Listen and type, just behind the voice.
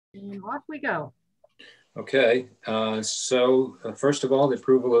And off we go. Okay, first of all, the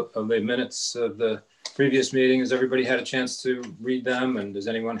approval of the minutes of the previous meeting. Has everybody had a chance to read them? And does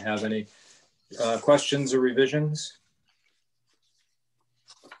anyone have any questions or revisions?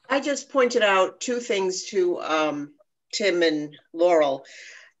 I just pointed out two things to Tim and Laurel.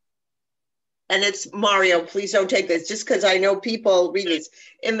 And it's Mario, please don't take this, just because I know people read this.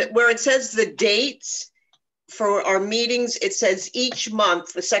 Where it says the dates for our meetings, it says each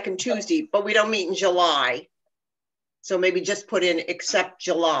month, the second Tuesday, but we don't meet in July. So maybe just put in except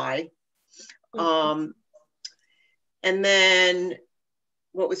July. And then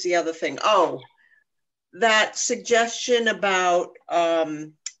what was the other thing? Oh, that suggestion about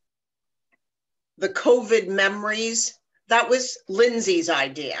the COVID memories, that was Lindsay's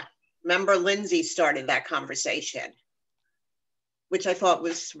idea. Remember, Lindsay started that conversation, which I thought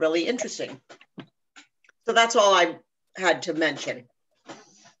was really interesting. So that's all I had to mention.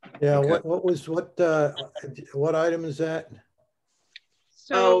 Yeah, okay. What item is that?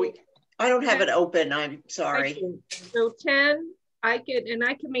 So I don't have it open. I'm sorry. So 10, I can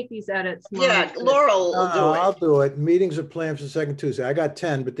make these edits. Yeah, Laurel will do it. I'll do it. Meetings are planned for the second Tuesday. I got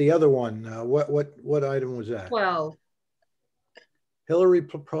 10, but the other one, what item was that? 12. Hillary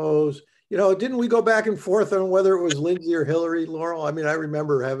proposed. You know, didn't we go back and forth on whether it was Lindsay or Hillary, Laurel? I mean, I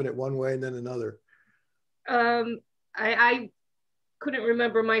remember having it one way and then another. I couldn't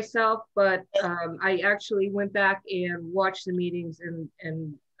remember myself, but I actually went back and watched the meetings,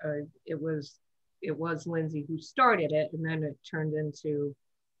 and it was Lindsay who started it, and then it turned into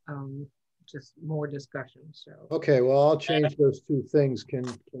just more discussion. So okay, well, I'll change those two things. Can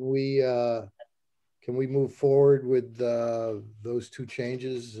we move forward with those two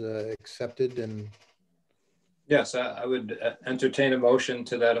changes accepted? And yes, I would entertain a motion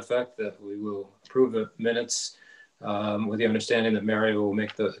to that effect, that we will approve the minutes with the understanding that Mary will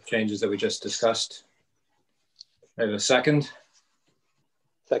make the changes that we just discussed. I have a second.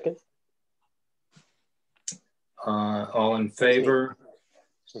 Second. All in favor?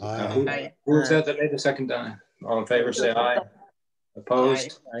 Aye. Who was that made the second? All in favor, say aye.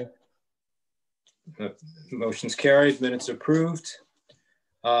 Opposed? Aye. Motion's carried, minutes approved.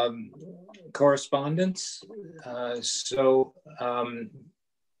 Correspondence.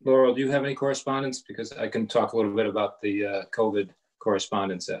 Laurel, do you have any correspondence? Because I can talk a little bit about the COVID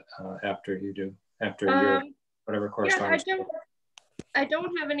correspondence after you do, after your whatever correspondence. Yeah, I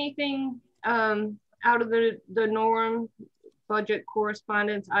don't have anything out of the norm budget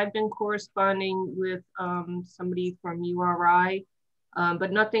correspondence. I've been corresponding with somebody from URI,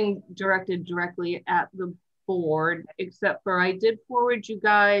 but nothing directed directly at the board, except for I did forward you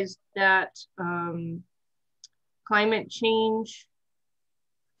guys that climate change.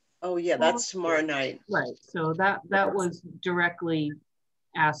 Oh yeah, that's tomorrow night. Right, so that was directly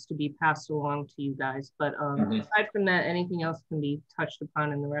asked to be passed along to you guys, but aside from that, anything else can be touched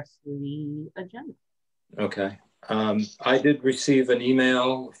upon in the rest of the agenda. Okay, I did receive an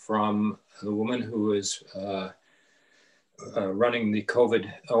email from the woman who is running the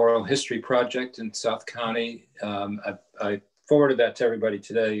COVID oral history project in South County. I forwarded that to everybody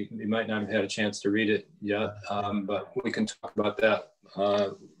today. You might not have had a chance to read it yet, but we can talk about that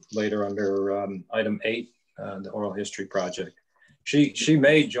later under item 8, the oral history project. She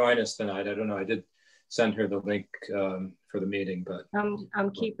may join us tonight. I don't know. I did send her the link for the meeting, but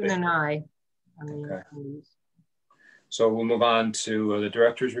I'm keeping an eye. Okay. So we'll move on to the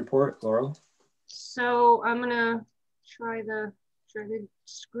director's report, Laurel. So I'm gonna try the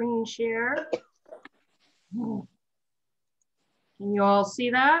screen share. Can you all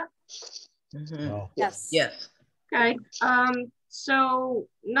see that? Mm-hmm. no. Yes. Yes. Okay. So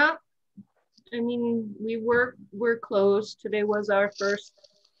we're closed. Today was our first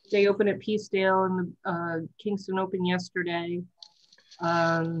day open at Peacedale, and the Kingston opened yesterday.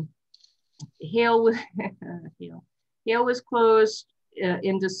 Hale was closed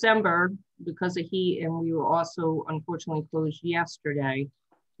in December because of heat, and we were also unfortunately closed yesterday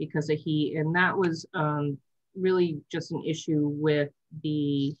because of heat, and that was really just an issue with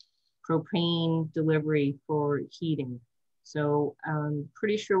the propane delivery for heating. So I'm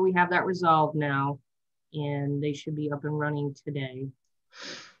pretty sure we have that resolved now, and they should be up and running today.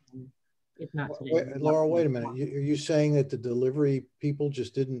 If not today. Wait, Laurel, wait a minute. Are you saying that the delivery people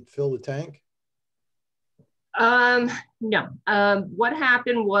just didn't fill the tank? No. What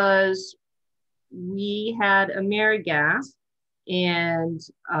happened was we had AmeriGas, and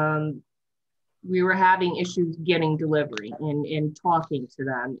we were having issues getting delivery and talking to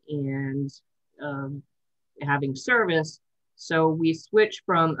them and having service. So we switched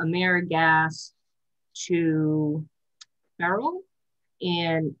from AmeriGas to Feral,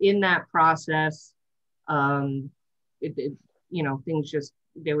 And in that process, you know,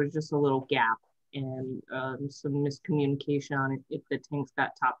 there was just a little gap and some miscommunication on it if the tanks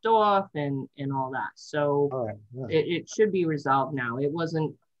got topped off and all that. So All right. Yeah. it should be resolved now. It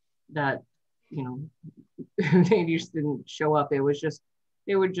wasn't that, you know, they just didn't show up. There were just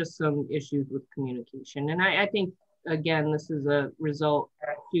some issues with communication. And I think, again, this is a result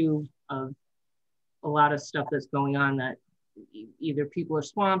too of a lot of stuff that's going on, that either people are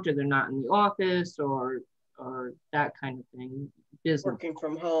swamped or they're not in the office or that kind of thing. Business. Working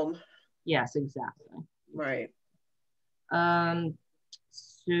from home. Yes, exactly. Right.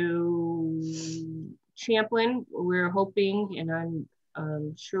 So Champlin, we're hoping, and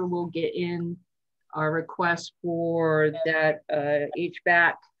I'm sure we'll get in our request for that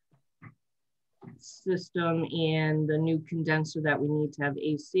HVAC system and the new condenser that we need to have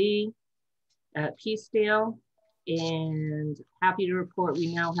AC at Peacedale. And happy to report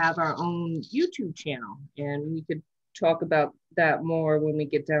we now have our own YouTube channel, and we could talk about that more when we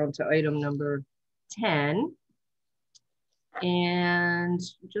get down to item number 10. And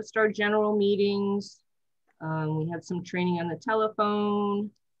just our general meetings. We had some training on the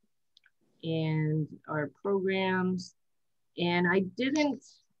telephone and our programs. And I didn't,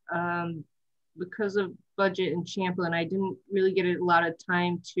 because of budget in Champlin, I didn't really get a lot of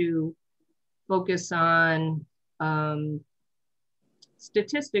time to focus on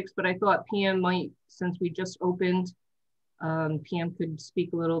statistics, but I thought PM might, since we just opened, PM could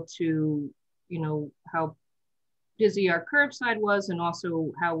speak a little to, you know, how busy our curbside was and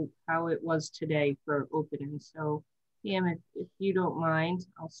also how it was today for opening. So PM, if you don't mind,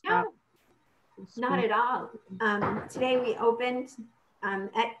 I'll stop. No, not at all. Today we opened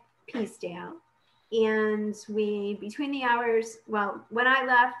at Peacedale, and we, between the hours, well, when I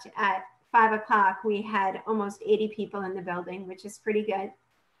left at 5 o'clock, we had almost 80 people in the building, which is pretty good.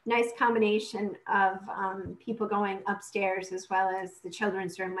 Nice combination of people going upstairs as well as the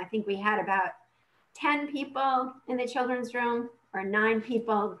children's room. I think we had about 10 people in the children's room, or 9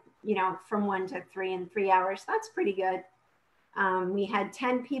 people, you know, from 1 to 3 in 3 hours. That's pretty good. We had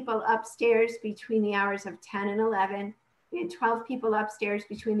 10 people upstairs between the hours of 10 and 11. We had 12 people upstairs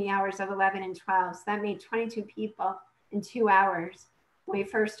between the hours of 11 and 12. So that made 22 people in 2 hours when we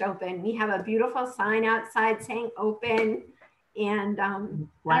first opened. We have a beautiful sign outside saying open. And wow.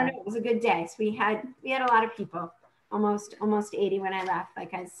 I don't know, it was a good day. So we had a lot of people, almost 80 when I left,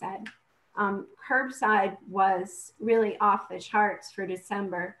 like I said. Curbside was really off the charts for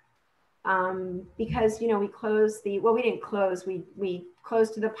December because, you know, we closed we didn't close, we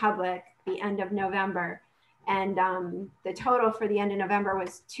closed to the public the end of November. And the total for the end of November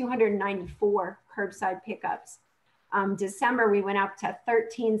was 294 curbside pickups. December, we went up to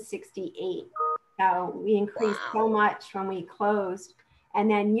 1368. So we increased so much when we closed. And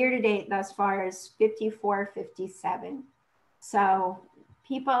then year to date thus far is 5457. So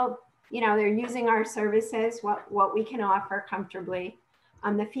people, you know, they're using our services, what we can offer comfortably.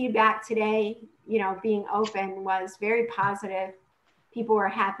 The feedback today, you know, being open was very positive. People were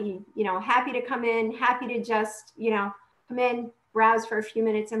happy, you know, happy to come in, happy to just, you know, come in, browse for a few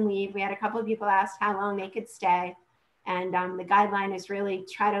minutes and leave. We had a couple of people ask how long they could stay. And the guideline is really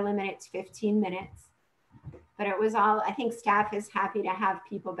try to limit it to 15 minutes. But it was all, I think staff is happy to have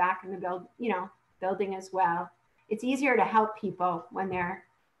people back in the building as well. It's easier to help people when they're,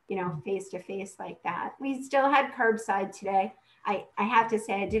 you know, face to face like that. We still had curbside today. I have to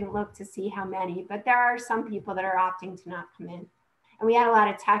say, I didn't look to see how many, but there are some people that are opting to not come in. And we had a lot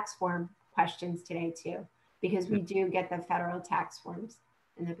of tax form questions today too, because we do get the federal tax forms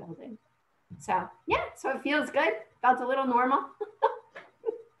in the building. So yeah, so it feels good. Felt a little normal.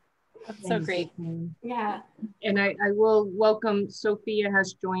 That's so great. Yeah. And I will welcome, Sophia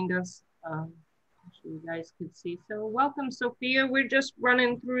has joined us. You guys could see. So welcome, Sophia. We're just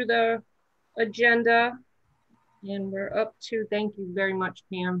running through the agenda and we're up to, thank you very much,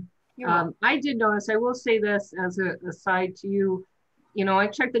 Pam. I did notice, I will say this as a aside to you, you know, I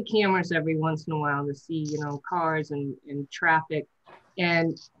check the cameras every once in a while to see, you know, cars and traffic.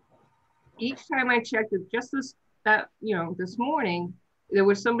 And each time I checked it, just this morning, there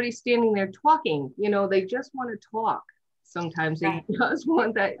was somebody standing there talking, you know, they just want to talk. Sometimes they just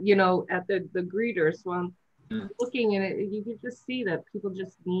want that, you know, at the greeter. So I'm looking at it, you can just see that people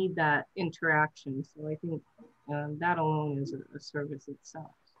just need that interaction. So I think that alone is a service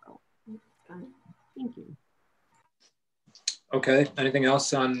itself. So thank you. Okay, anything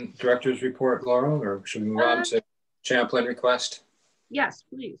else on director's report, Laurel, or should we move on to Champlin request? Yes,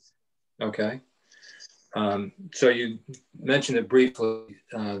 please. Okay. So you mentioned it briefly,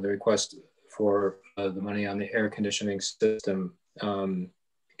 the request for the money on the air conditioning system. Can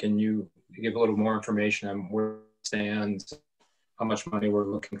you give a little more information on where it stands, how much money we're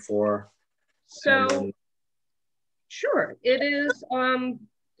looking for? So, sure, it is,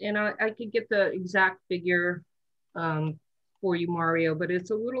 and I could get the exact figure for you, Mario, but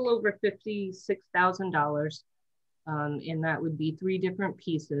it's a little over $56,000, and that would be 3 different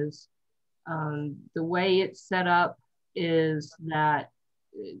pieces. The way it's set up is that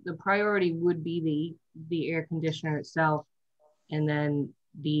the priority would be the air conditioner itself, and then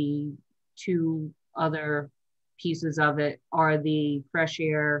the 2 other pieces of it are the fresh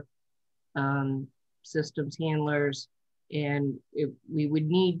air systems handlers, and we would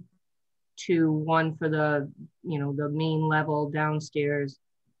need 2, one for the the main level downstairs,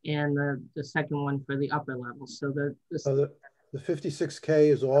 and the second one for the upper level. So the 56K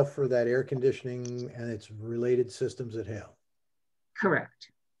is all for that air conditioning and its related systems at Hale.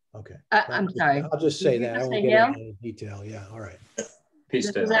 Correct. Okay. I'm sorry. I'll just say that. I won't get into any detail. Yeah. All right.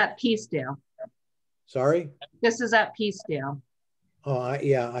 This is at Peacedale. Sorry? This is at Peacedale. Oh,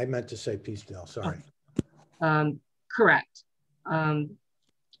 yeah, I meant to say Peacedale. Sorry. Correct.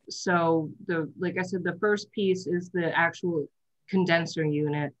 So like I said, the first piece is the actual condenser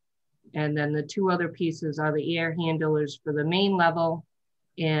unit, and then the 2 other pieces are the air handlers for the main level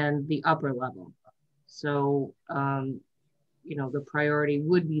and the upper level. So the priority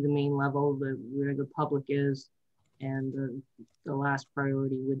would be the main level, where the public is, and the last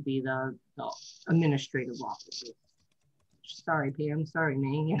priority would be the administrative offices. Sorry, Pam. Sorry,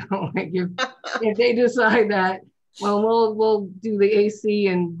 May. Like if they decide that, well, we'll do the AC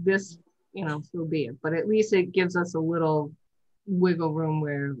and this, so be it. But at least it gives us a little wiggle room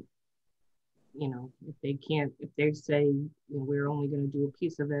where, if they say we're only going to do a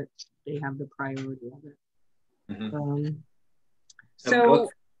piece of it, they have the priority of it. Mm-hmm. So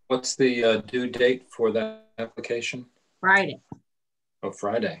what's the due date for that application? Friday. Oh,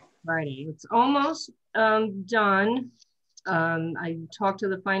 Friday. Friday. It's almost done. I talked to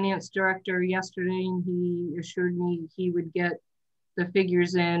the finance director yesterday, and he assured me he would get the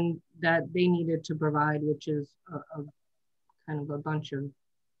figures in that they needed to provide, which is a kind of a bunch of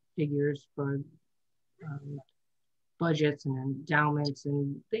figures for budgets and endowments,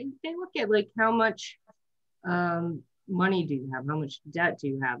 and they look at like how much money do you have, how much debt do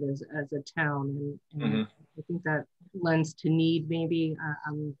you have as a town, and mm-hmm. I think that lends to need. Maybe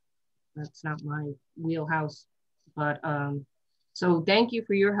that's not my wheelhouse, but so thank you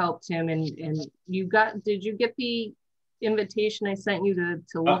for your help, Tim. And did you get the invitation I sent you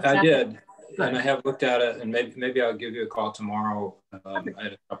to look at? I did. Good. And I have looked at it, and maybe I'll give you a call tomorrow. I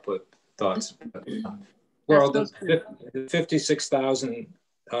had a couple of thoughts. Well, the 56,000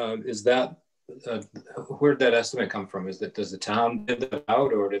 is that where did that estimate come from? Does the town bid that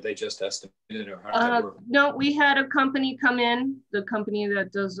out, or did they just estimate it, or how does that work? No, we had a company come in, the company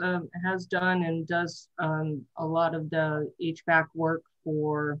that has done and does a lot of the HVAC work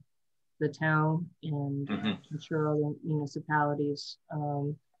for the town and mm-hmm. I'm sure other municipalities.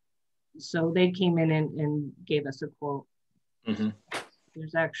 So they came in and gave us a quote. Mm-hmm.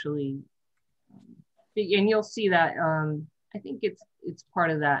 There's actually, and you'll see that, I think it's part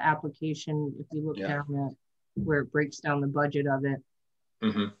of that application. If you look down at where it breaks down the budget of it,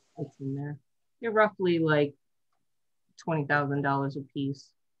 mm-hmm. it's in there. They're roughly like $20,000 a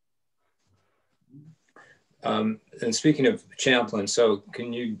piece. And speaking of Champlin, so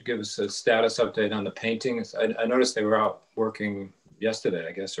can you give us a status update on the paintings? I noticed they were out working yesterday,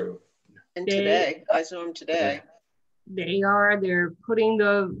 I guess, or today. I saw them today. They're putting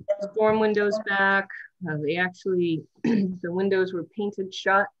the storm windows back. They actually, the windows were painted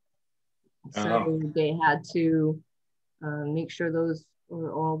shut. So they had to make sure those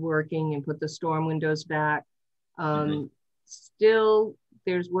were all working and put the storm windows back. mm-hmm. Still,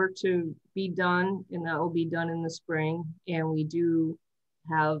 there's work to be done, and that will be done in the spring. And we do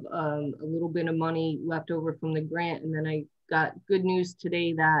have a little bit of money left over from the grant. And then I got good news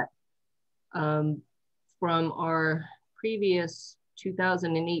today that from our previous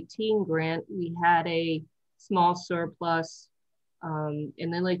 2018 grant, we had a small surplus, and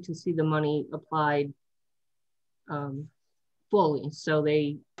they like to see the money applied fully. So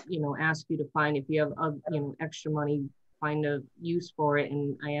they, ask you to find, if you have, extra money, find a use for it.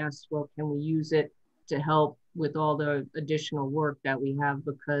 And I asked, well, can we use it to help with all the additional work that we have?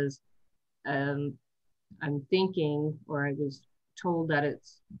 Because I'm thinking, or I was told that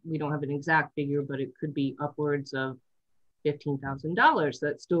we don't have an exact figure, but it could be upwards of $15,000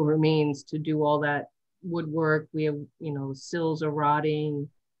 that still remains to do all that woodwork. We have, sills are rotting,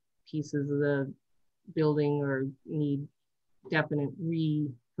 pieces of the building or need definite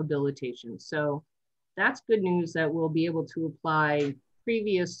rehabilitation. So that's good news that we'll be able to apply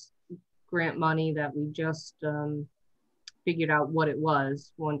previous grant money that we just figured out what it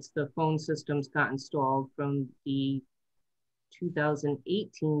was once the phone systems got installed from the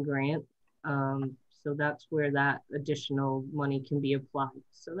 2018 grant. So that's where that additional money can be applied.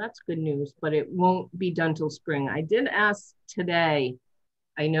 So that's good news, but it won't be done till spring. I did ask today,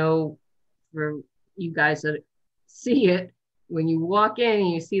 I know for you guys that see it, when you walk in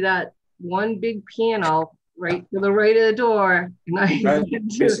and you see that one big panel right to the right of the door, and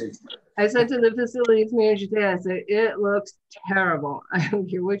I said to the facilities manager today, I said, it looks terrible. I don't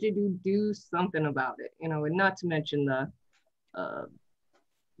care what you do something about it, you know, and not to mention the,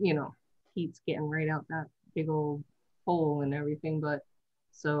 you know, heat's getting right out that big old hole and everything. But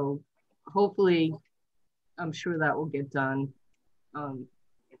so hopefully, I'm sure that will get done.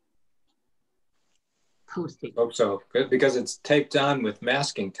 Post-tape. Hope so, because it's taped on with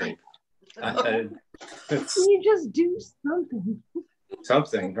masking tape. You just do something.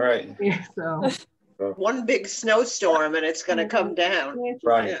 Something, right? Yeah, so. One big snowstorm and it's going to come down.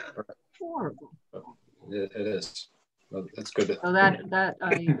 Right. Yeah. Horrible. It is. Well, that's good. So that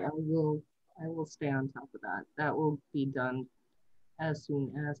I will stay on top of that. That will be done as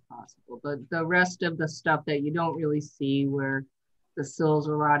soon as possible. But the rest of the stuff that you don't really see, where the sills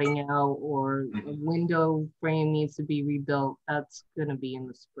are rotting out or a window frame needs to be rebuilt, that's going to be in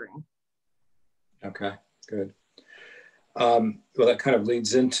the spring. Okay, good. Well, that kind of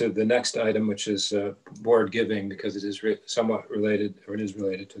leads into the next item, which is board giving, because it is somewhat related, or it is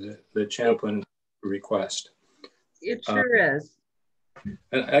related to the Champlin request. It sure is.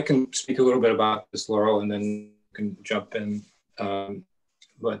 And I can speak a little bit about this, Laurel, and then you can jump in.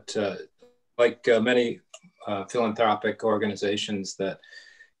 But like many philanthropic organizations that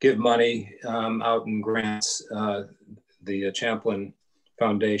give money out in grants, the Champlin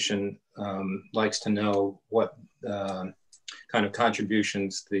Foundation likes to know what kind of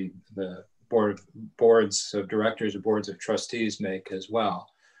contributions the boards of directors or boards of trustees make as well.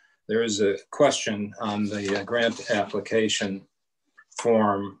 There is a question on the grant application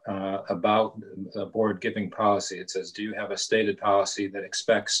form about the board giving policy. It says, do you have a stated policy that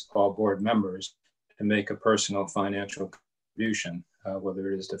expects all board members to make a personal financial contribution,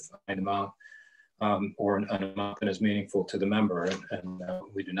 whether it is a defined amount or an amount that is meaningful to the member? And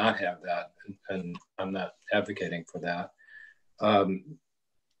we do not have that, and I'm not advocating for that.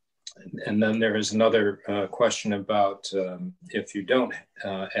 And then there is another question about if you don't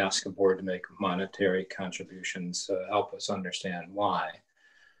ask a board to make monetary contributions, help us understand why.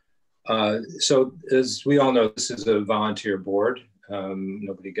 So as we all know, this is a volunteer board.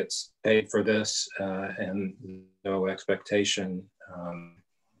 Nobody gets paid for this, and no expectation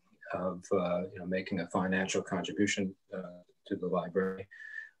of making a financial contribution to the library.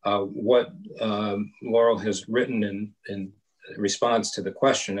 What Laurel has written in response to the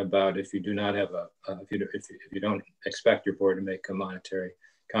question about if you do not have if you don't expect your board to make a monetary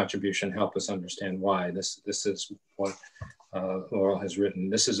contribution, help us understand why. This is what Laurel has written.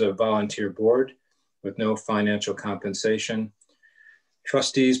 This is a volunteer board with no financial compensation.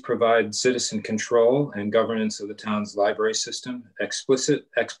 Trustees provide citizen control and governance of the town's library system. Explicit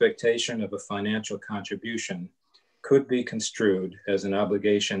expectation of a financial contribution could be construed as an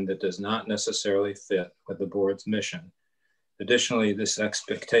obligation that does not necessarily fit with the board's mission. Additionally, this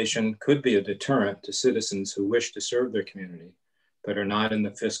expectation could be a deterrent to citizens who wish to serve their community, but are not in the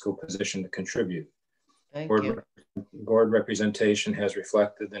fiscal position to contribute. Board representation has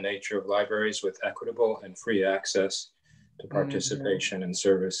reflected the nature of libraries with equitable and free access to participation and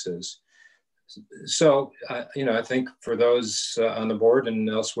services. So, I think for those on the board and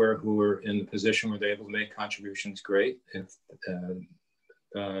elsewhere who are in the position where they're able to make contributions, great. If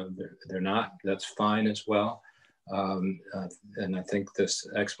they're not, that's fine as well. And I think this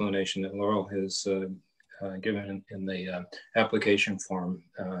explanation that Laurel has given in the application form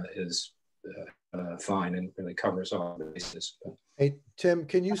is fine and really covers all the bases. But. Hey, Tim,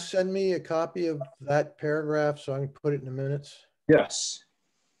 can you send me a copy of that paragraph so I can put it in the minutes? Yes.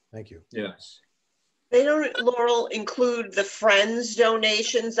 Thank you. Yes. They don't, Laurel, include the Friends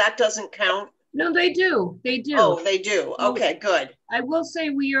donations. That doesn't count. No, they do. They do. Oh, they do. Okay, good. I will say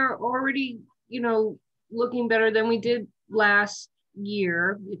we are already, looking better than we did last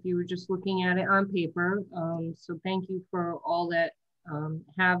year, if you were just looking at it on paper. So thank you for all that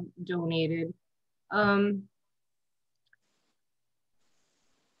have donated.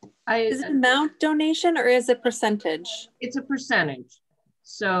 Is it amount donation or is it percentage? It's a percentage.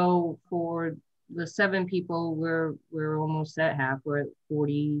 So for the 7 people, we're almost at half. We're at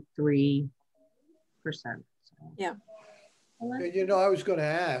 43%. So. Yeah. You know, I was going to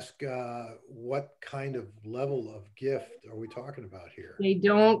ask, what kind of level of gift are we talking about here? They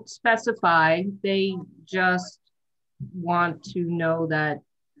don't specify. They just want to know that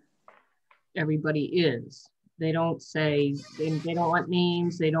everybody is. They don't say, they don't want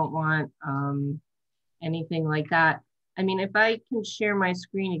names. They don't want anything like that. I mean, if I can share my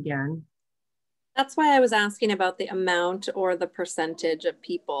screen again. That's why I was asking about the amount or the percentage of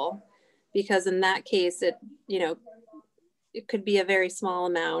people, because in that case, it, you know, it could be a very small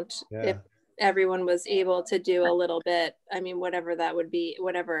amount if everyone was able to do a little bit. I mean, whatever that would be,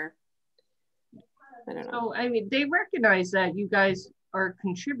 whatever. I don't know. So, I mean, they recognize that you guys are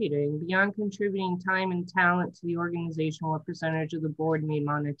contributing. Beyond contributing time and talent to the organization, what percentage of the board made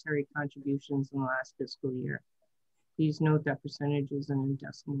monetary contributions in the last fiscal year? Please note that percentage is in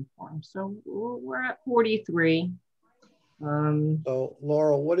decimal form. So we're at 43. So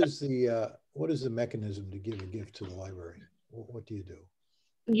Laurel, what is the mechanism to give a gift to the library? What do you do?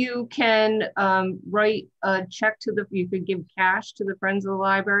 You can write a check to the, you could give cash to the Friends of the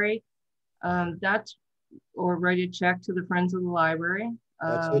Library. Or write a check to the Friends of the Library.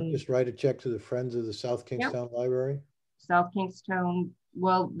 That's it, just write a check to the Friends of the South Kingstown Library? South Kingstown,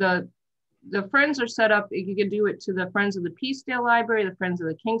 well, the Friends are set up, you can do it to the Friends of the Peacedale Library, the Friends of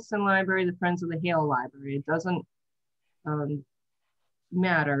the Kingston Library, the Friends of the Hale Library. It doesn't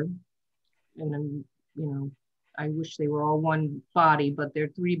matter. And then, you know, I wish they were all one body, but they're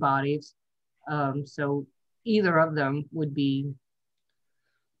three bodies. So either of them would be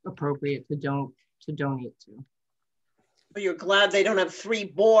appropriate to donate to. Well, you're glad they don't have three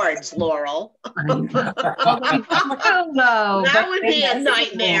boards, Laurel. Well, that would be a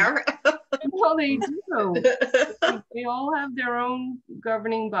nightmare. Well, they do. They all have their own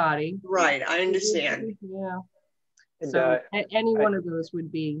governing body. Right, I understand. Yeah. And, so any one of those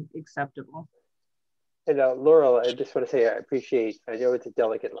would be acceptable. And Laurel, I just want to say I appreciate, I know it's a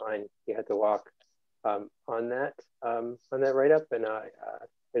delicate line you had to walk on that write-up, and I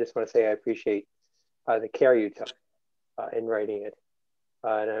just want to say I appreciate the care you took in writing it.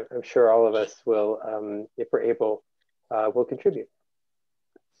 And I'm sure all of us will, if we're able, will contribute.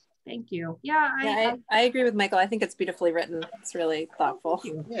 Thank you. Yeah, I agree with Michael. I think it's beautifully written. It's really thoughtful.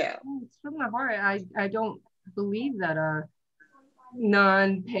 Yeah. It's from the heart. I don't believe that a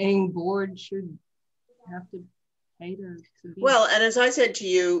non-paying board should have to pay to be. Well, and as I said to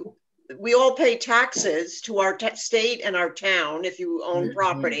you, we all pay taxes to our state and our town if you own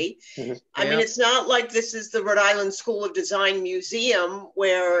property. I mean, it's not like this is the Rhode Island School of Design Museum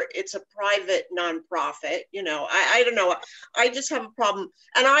where it's a private nonprofit. You know, I don't know. I just have a problem.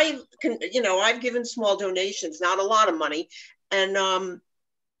 And I can, you know, I've given small donations, not a lot of money. And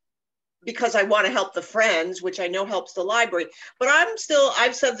because I want to help the Friends, which I know helps the library. But I've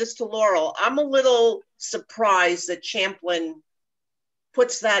said this to Laurel, I'm a little surprised that Champlin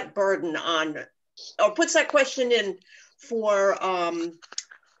puts that burden on, or puts that question in for a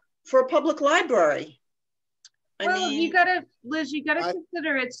public library. Well, you gotta, Liz, you gotta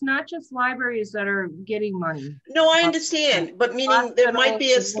consider it's not just libraries that are getting money. No, I understand, but meaning there might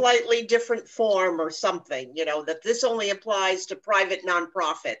be a slightly different form or something, you know, that this only applies to private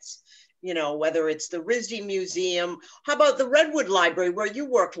nonprofits. You know, whether it's the RISD Museum. How about the Redwood Library where you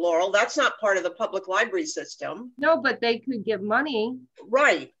work, Laurel? That's not part of the public library system. No, but they could get money.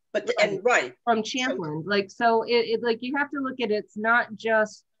 Right, but right. From Champlin. So it like you have to look at it's not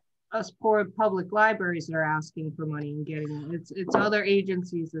just us poor public libraries that are asking for money and getting it. It's other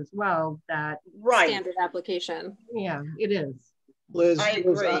agencies as well that standard application. Yeah, it is. Liz, I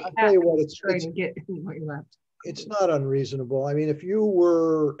agree. I'll tell you what, it's not unreasonable. I mean, if you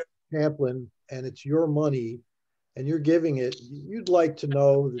were Champlin and it's your money and you're giving it, you'd like to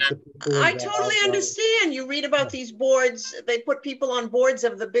know that the people I totally understand. You read about these boards, they put people on boards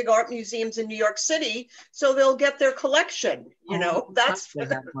of the big art museums in New York City so they'll get their collection, you know. That's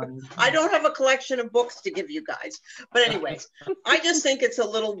I don't have a collection of books to give you guys, but anyways, I just think it's a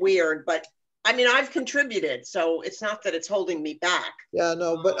little weird. But I mean, I've contributed, so it's not that it's holding me back. Yeah,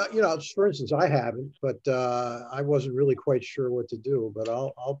 no, but you know, for instance, I haven't, but I wasn't really quite sure what to do. But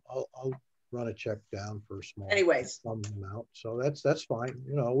I'll run a check down for a small amount. So that's fine.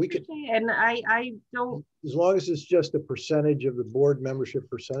 You know, we could. And I don't. As long as it's just a percentage of the board membership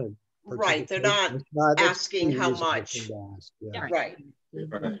percentage. Right, they're not asking how much. Yeah. Right.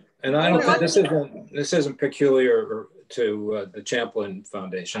 Right. And I don't think this isn't peculiar to the Champlin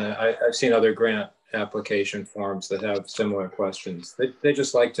Foundation. I've seen other grant application forms that have similar questions. They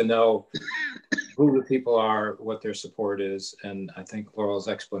just like to know who the people are, what their support is, and I think Laurel's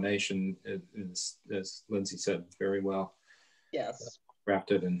explanation is, as Lindsay said, very well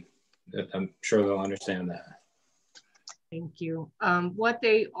crafted, and I'm sure they'll understand that. Thank you. What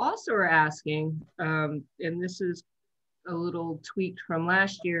they also are asking, and this is a little tweak from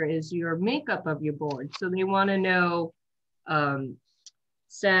last year, is your makeup of your board. So they want to know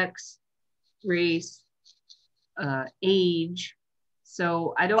sex, race, age.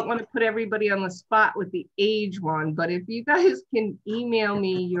 So I don't want to put everybody on the spot with the age one, but if you guys can email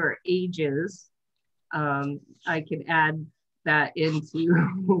me your ages, I can add that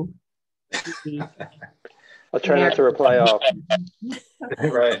into the I'll try not to reply all.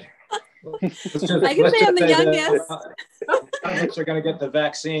 Right. I can say I'm the youngest. Youngest are going to get the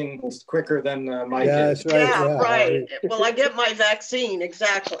vaccine quicker than my kids. kids. Right, yeah, right. Well, I get my vaccine,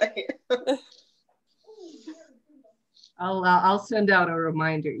 exactly. I'll send out a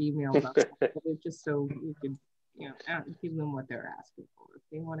reminder email about that, just so you can, you know, give them what they're asking for. If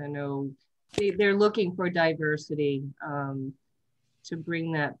they want to know, they're looking for diversity. To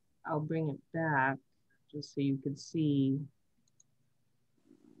bring that, I'll bring it back just so you can see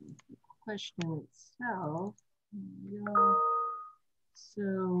the question itself.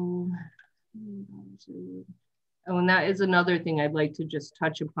 So, oh, and that is another thing I'd like to just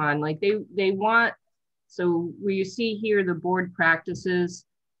touch upon. Like they want, so where you see here the board practices,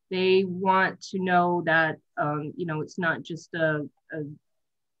 they want to know that, you know, it's not just a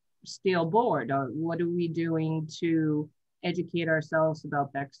stale board. What are we doing to educate ourselves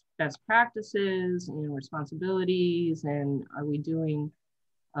about best practices and responsibilities, and are we doing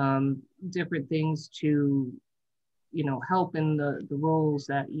different things to, you know, help in the roles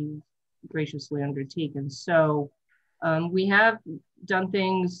that you've graciously undertaken. So we have done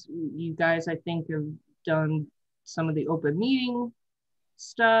things, you guys I think have done some of the open meeting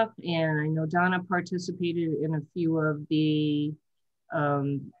stuff, and I know Donna participated in a few of the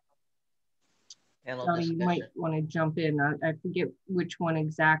you might want to jump in. I forget which one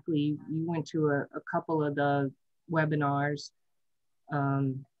exactly. You went to a couple of the webinars.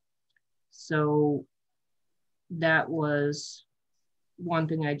 So that was one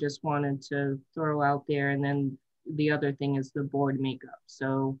thing I just wanted to throw out there. And then the other thing is the board makeup.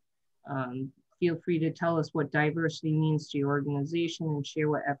 So feel free to tell us what diversity means to your organization and share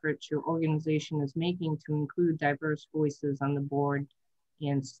what efforts your organization is making to include diverse voices on the board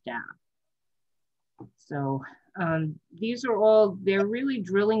and staff. So these are all, they're really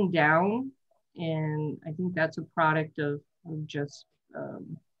drilling down, and I think that's a product of just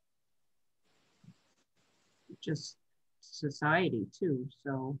society too.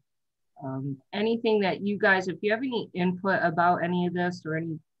 So anything that you guys, if you have any input about any of this or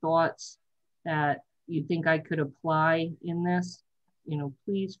any thoughts that you think I could apply in this, you know,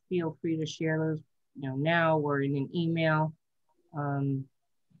 please feel free to share those, you know, now or in an email.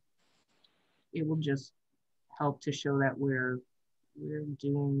 It will just help to show that we're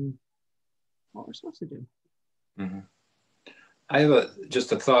doing what we're supposed to do. Mm-hmm. I have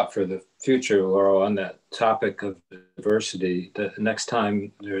just a thought for the future, Laurel, on that topic of diversity. The next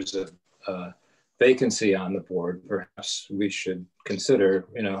time there's a vacancy on the board, perhaps we should consider,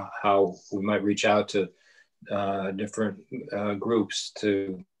 you know, how we might reach out to different groups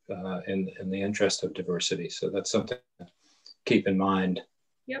to in the interest of diversity. So that's something to keep in mind.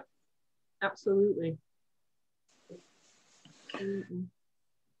 Yep, absolutely.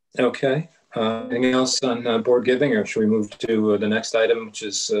 Okay. Anything else on board giving, or should we move to the next item, which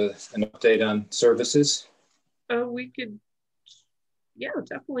is an update on services? We could, yeah,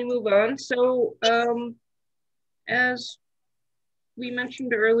 definitely move on. So as we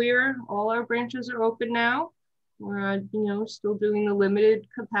mentioned earlier, all our branches are open now. We're, you know, still doing the limited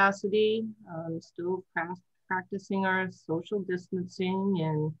capacity, still practicing our social distancing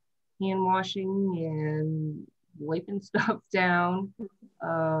and hand washing and wiping stuff down.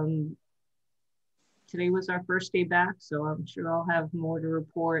 Today was our first day back, so I'm sure I'll have more to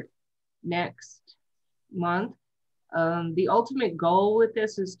report next month. The ultimate goal with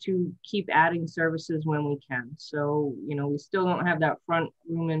this is to keep adding services when we can. So, you know, we still don't have that front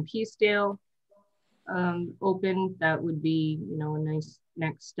room in Peacedale open. That would be, you know, a nice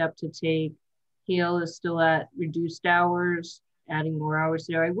next step to take. Hale is still at reduced hours, adding more hours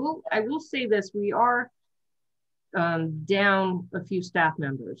there. I will say this, we are down a few staff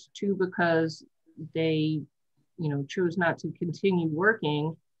members, two because they, you know, chose not to continue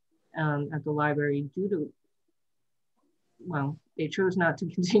working at the library due to, well, they chose not to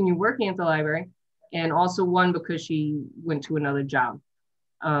continue working at the library, and also one because she went to another job.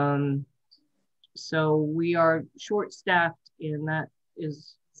 So we are short-staffed, and that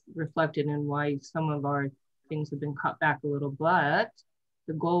is reflected in why some of our things have been cut back a little, but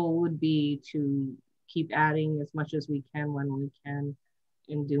the goal would be to keep adding as much as we can when we can,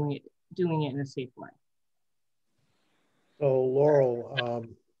 and doing it in a safe way. So Laurel,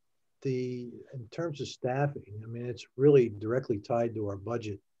 in terms of staffing, I mean, it's really directly tied to our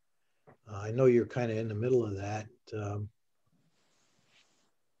budget. I know you're kind of in the middle of that. Do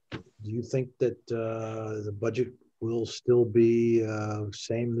you think that the budget will still be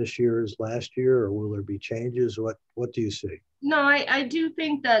same this year as last year, or will there be changes? What do you see? No, I do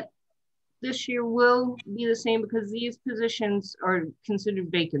think that this year will be the same because these positions are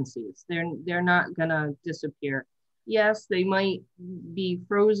considered vacancies. They're not gonna disappear. Yes, they might be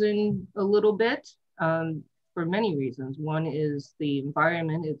frozen a little bit for many reasons. One is the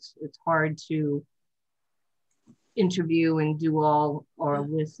environment. It's hard to interview and do all our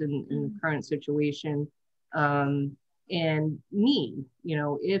lists in the current situation. And need, you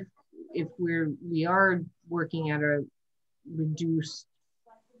know, if we are working at a reduced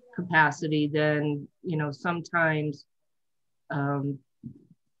capacity, then, you know, sometimes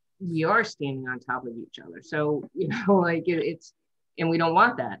we are standing on top of each other. So, you know, like it's, and we don't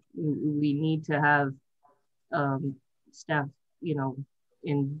want that. We need to have staff, you know,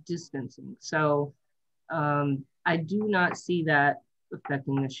 in distancing. So I do not see that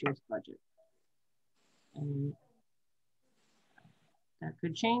affecting this year's budget. And that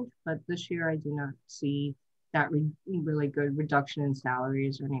could change, but this year I do not see that really good reduction in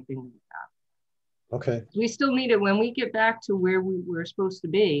salaries or anything like that. Okay. We still need it. When we get back to where we were supposed to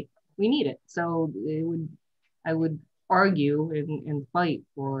be, we need it. So I would argue and fight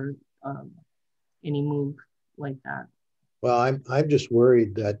for any move like that. Well, I'm just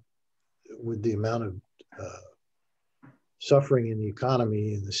worried that with the amount of suffering in the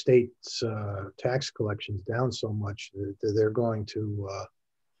economy and the state's tax collections down so much, that they're going to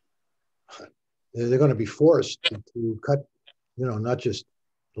be forced to cut, you know, not just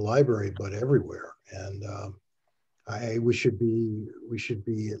the library but everywhere. And we should be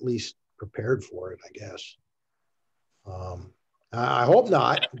at least prepared for it, I guess. I hope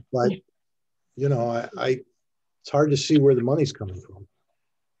not, but you know, it's hard to see where the money's coming from.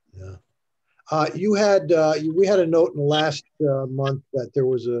 Yeah. We had a note in the last month that there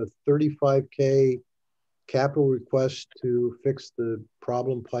was a $35K capital request to fix the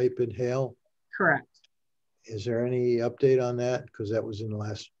problem pipe in Hale. Correct. Is there any update on that? Because that was in the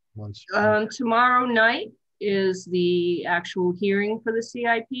last month's. Tomorrow night is the actual hearing for the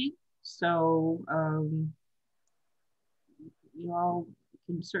CIP. So you all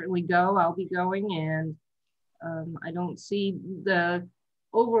can certainly go. I'll be going, and I don't see the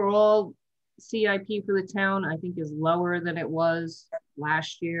overall CIP for the town, I think, is lower than it was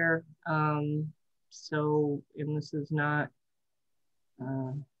last year. So, and this is not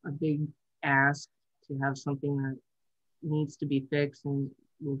a big ask to have something that needs to be fixed and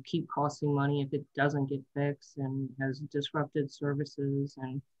will keep costing money if it doesn't get fixed and has disrupted services.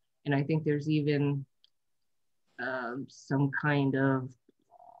 And I think there's even some kind of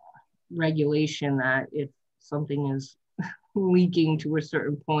regulation that if something is leaking to a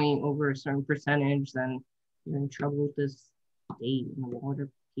certain point over a certain percentage, then you're in trouble with this state and the water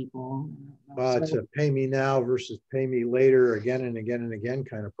people. It's a pay me now versus pay me later again and again and again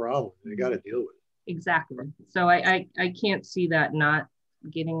kind of problem. You got to deal with it. Exactly. So I can't see that not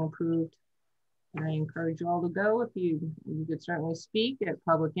getting approved. And I encourage you all to go. If you could certainly speak at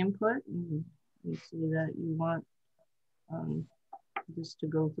public input and see that you want this to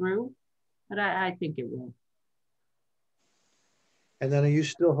go through. But I think it will. And then are you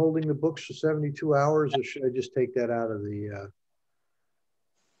still holding the books for 72 hours, or should I just take that out of the,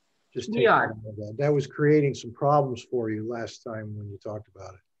 that was creating some problems for you last time when you talked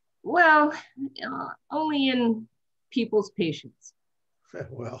about it. Well, only in people's patience.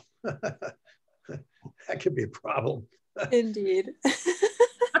 Well, that could be a problem. Indeed.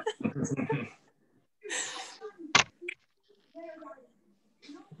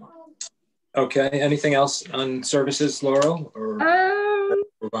 Okay, anything else on services, Laurel, or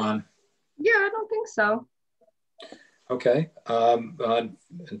move on? Yeah, I don't think so. Okay,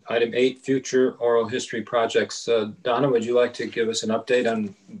 item 8, future oral history projects. Donna, would you like to give us an update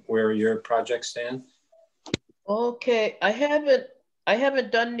on where your projects stand? Okay, I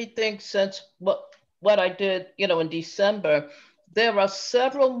haven't done anything since what I did, you know, in December. There are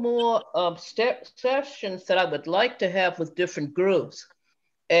several more sessions that I would like to have with different groups.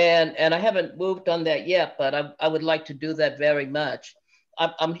 And I haven't moved on that yet, but I would like to do that very much.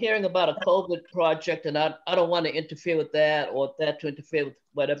 I'm hearing about a COVID project, and I don't want to interfere with that or that to interfere with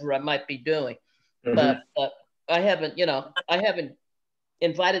whatever I might be doing. Mm-hmm. But I haven't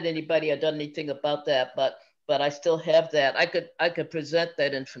invited anybody or done anything about that, but I still have that. I could present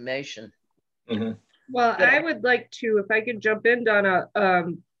that information. Mm-hmm. Well, I would like to, if I could jump in, Donna,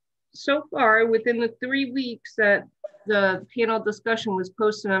 so far within the 3 weeks that the panel discussion was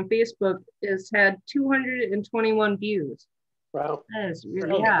posted on Facebook, has had 221 views. Wow. That is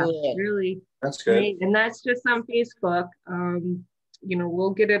really, yeah, really. That's good. Great. And that's just on Facebook. You know, we'll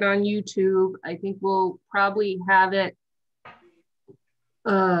get it on YouTube. I think we'll probably have it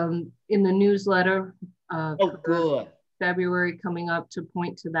in the newsletter. Oh, good. February coming up to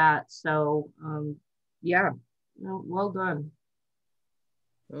point to that. So yeah, well done.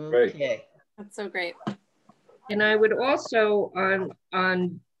 Okay. That's so great. And I would also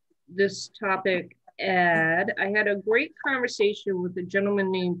on this topic add, I had a great conversation with a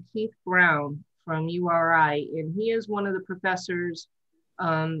gentleman named Keith Brown from URI, and he is one of the professors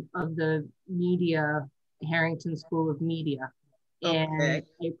of the media, Harrington School of Media. And I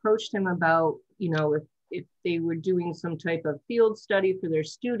approached him about, you know, if they were doing some type of field study for their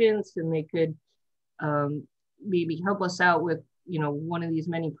students and they could maybe help us out with, you know, one of these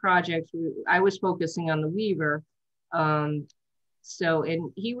many projects. I was focusing on the Weaver. So,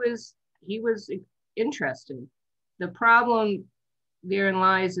 and he was interested. The problem therein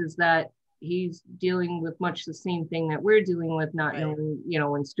lies is that he's dealing with much the same thing that we're dealing with, not knowing, you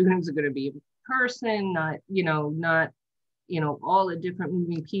know, when students are going to be in person, not all the different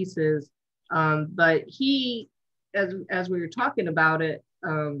moving pieces. But he, as we were talking about it,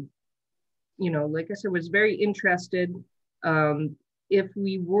 you know, like I said, was very interested. If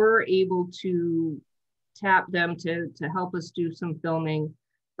we were able to tap them to help us do some filming,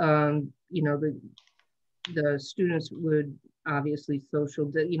 you know, the students would obviously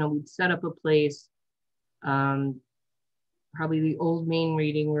you know, we'd set up a place, probably the old main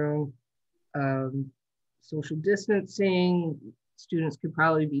reading room, social distancing. Students could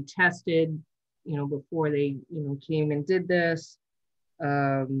probably be tested, you know, before they, you know, came and did this.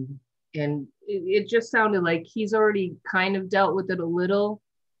 And it just sounded like he's already kind of dealt with it a little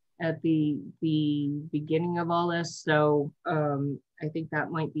at the beginning of all this. So I think that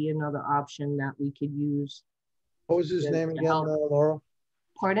might be another option that we could use. What was his name again, Laurel?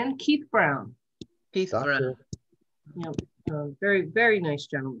 Pardon? Keith Brown. Keith Brown. You know, very, very nice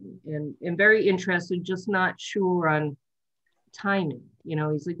gentleman and very interested, just not sure on timing. You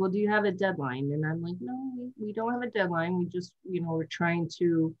know, he's like, well, do you have a deadline? And I'm like, no, we don't have a deadline. We just, you know, we're trying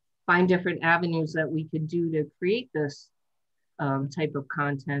to find different avenues that we could do to create this type of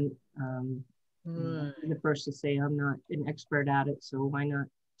content. I'm the first to say I'm not an expert at it, so why not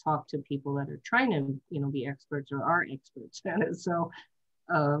talk to people that are trying to, you know, be experts or are experts at it. So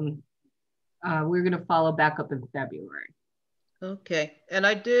we're going to follow back up in February. Okay, and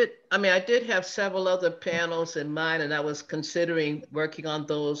I did have several other panels in mind, and I was considering working on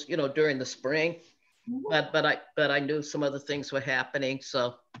those, you know, during the spring, but I knew some other things were happening,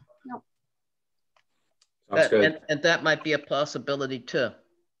 so. Sounds good. And that might be a possibility too.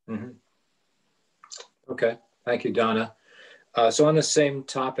 Mm-hmm. Okay, thank you, Donna. So on the same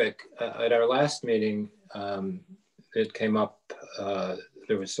topic, at our last meeting, it came up,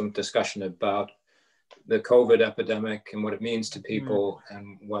 there was some discussion about the COVID epidemic and what it means to people,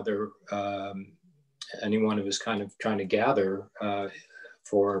 and whether anyone who was kind of trying to gather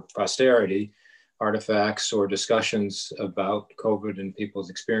for posterity artifacts or discussions about COVID and people's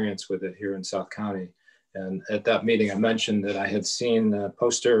experience with it here in South County. And at that meeting, I mentioned that I had seen a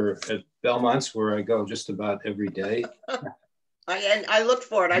poster at Belmont's, where I go just about every day. I looked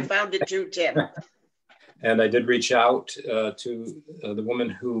for it. I found it too, Tim. And I did reach out to the woman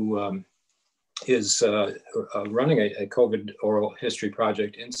who is running a COVID oral history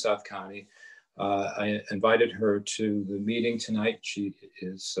project in South County. I invited her to the meeting tonight. She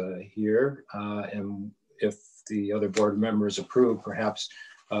is here. And if the other board members approve, perhaps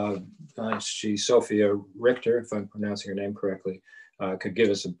Sophia Richter, if I'm pronouncing her name correctly, could give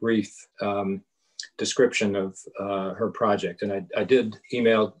us a brief description of her project. And I did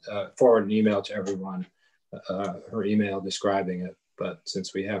forward an email to everyone, her email describing it. But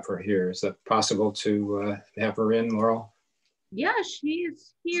since we have her here, is that possible to have her in, Laurel? Yeah, she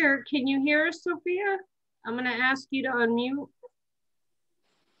is here. Can you hear us, Sophia? I'm going to ask you to unmute.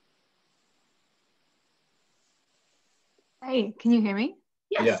 Hi, can you hear me?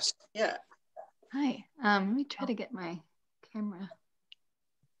 Yes. Yeah. Hi. Let me try to get my camera.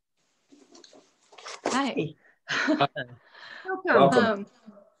 Hi. Welcome.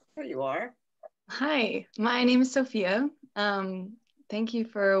 There you are. Hi, my name is Sophia. Thank you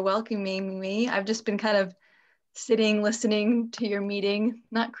for welcoming me. I've just been kind of sitting, listening to your meeting,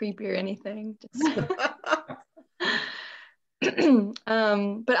 not creepy or anything. But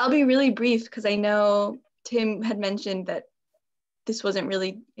I'll be really brief because I know Tim had mentioned that this wasn't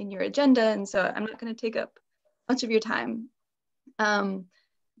really in your agenda, and so I'm not going to take up much of your time.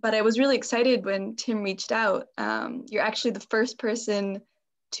 but I was really excited when Tim reached out. You're actually the first person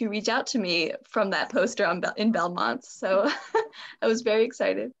to reach out to me from that poster in Belmont. So I was very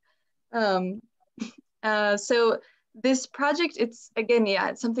excited. So this project, it's again, yeah,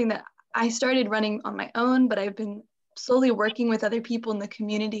 it's something that I started running on my own, but I've been slowly working with other people in the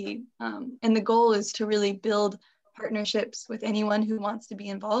community. And the goal is to really build partnerships with anyone who wants to be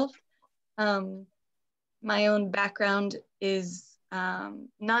involved. My own background is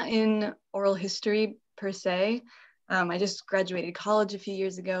not in oral history per se. I just graduated college a few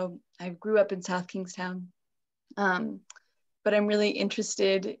years ago. I grew up in South Kingstown, but I'm really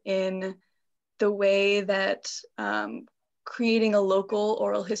interested in the way that creating a local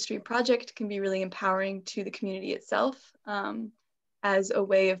oral history project can be really empowering to the community itself, as a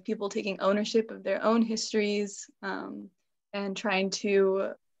way of people taking ownership of their own histories, and trying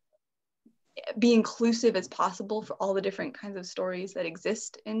to be inclusive as possible for all the different kinds of stories that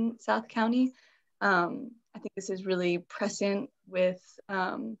exist in South County. I think this is really prescient with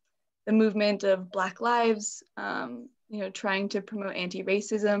the movement of Black Lives, trying to promote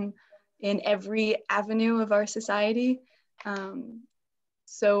anti-racism in every avenue of our society.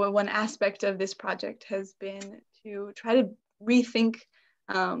 So one aspect of this project has been to try to rethink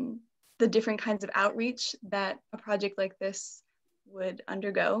the different kinds of outreach that a project like this would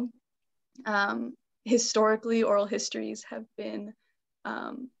undergo. Historically, oral histories have been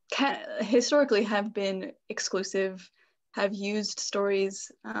exclusive, have used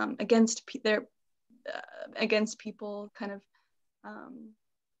stories against people, kind of,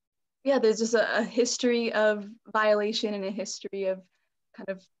 there's just a history of violation and a history of kind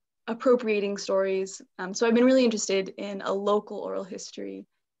of appropriating stories. So I've been really interested in a local oral history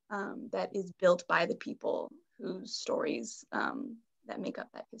that is built by the people whose stories that make up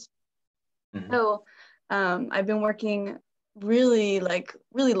that history. Mm-hmm. So I've been working really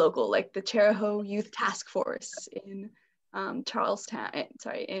local, like the Cheraho Youth Task Force in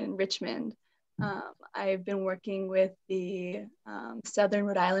in Richmond. I've been working with the Southern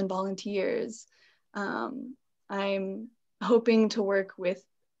Rhode Island Volunteers. I'm hoping to work with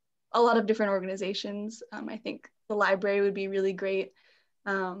a lot of different organizations. I think the library would be really great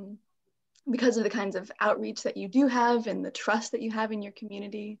because of the kinds of outreach that you do have and the trust that you have in your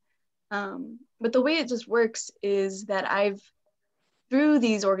community. But the way it just works is that I've, through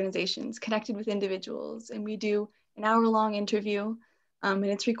these organizations, connected with individuals, and we do an hour-long interview, and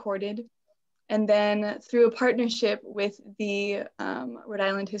it's recorded. And then through a partnership with the Rhode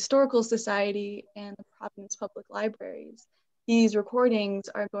Island Historical Society and the Providence Public Libraries, these recordings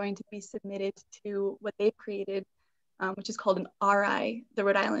are going to be submitted to what they've created, which is called an RI, the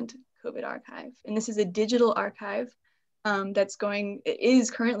Rhode Island COVID Archive. And this is a digital archive it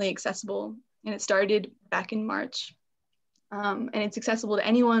is currently accessible, and it started back in March. And it's accessible to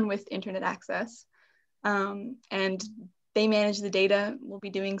anyone with internet access. And they manage the data. We'll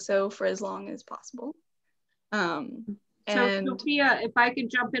be doing so for as long as possible. So Sophia, if I could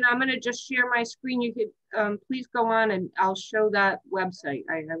jump in, I'm going to just share my screen. You could please go on, and I'll show that website.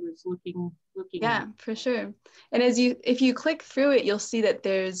 I was looking. Yeah, for sure. And if you click through it, you'll see that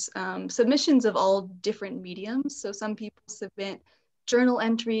there's submissions of all different mediums. So some people submit journal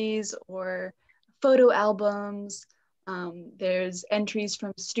entries or photo albums. There's entries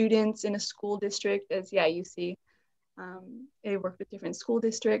from students in a school district, as you see. They work with different school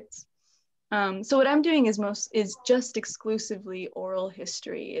districts. So what I'm doing is just exclusively oral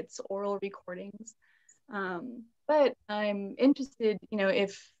history. It's oral recordings. But I'm interested,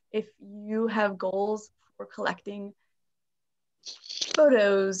 if you have goals for collecting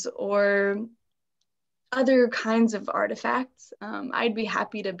photos or other kinds of artifacts, I'd be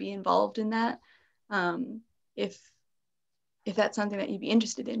happy to be involved in that. If that's something that you'd be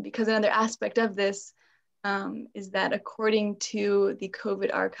interested in, because another aspect of this is that according to the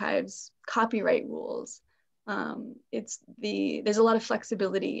COVID Archives copyright rules, there's a lot of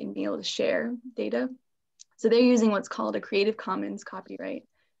flexibility in being able to share data. So they're using what's called a Creative Commons copyright,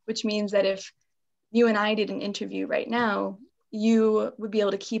 which means that if you and I did an interview right now, you would be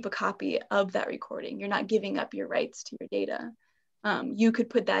able to keep a copy of that recording. You're not giving up your rights to your data. You could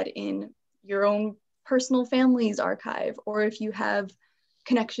put that in your own personal family's archive, or if you have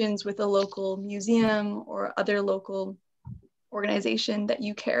connections with a local museum or other local organization that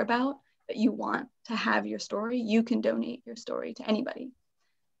you care about, that you want to have your story, you can donate your story to anybody.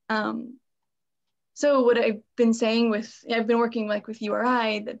 So what I've been saying I've been working with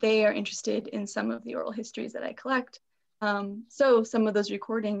URI, that they are interested in some of the oral histories that I collect. So some of those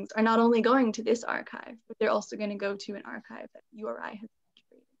recordings are not only going to this archive, but they're also going to go to an archive that URI has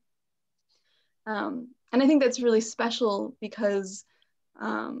created. And I think that's really special because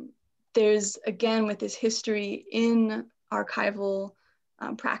There's, again, with this history in archival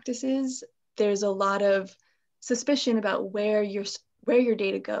practices, there's a lot of suspicion about where your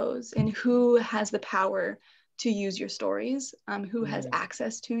data goes and who has the power to use your stories, who has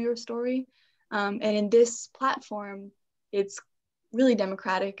access to your story. And in this platform, it's really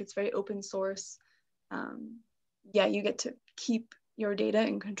democratic. It's very open source. Yeah, you get to keep your data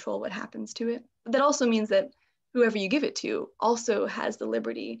and control what happens to it. But that also means that whoever you give it to also has the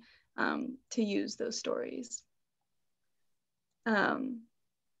liberty to use those stories.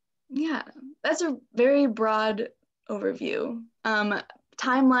 Yeah, that's a very broad overview.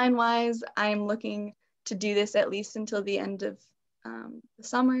 Timeline-wise, I'm looking to do this at least until the end of the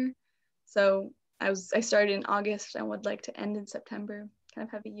summer. So I started in August and would like to end in September, kind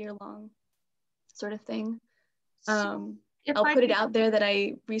of have a year-long sort of thing. I'll put it out there that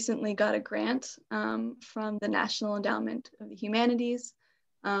I recently got a grant from the National Endowment of the Humanities,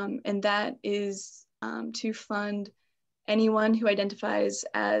 and that is to fund anyone who identifies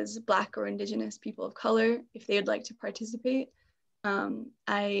as Black or Indigenous people of color if they would like to participate. I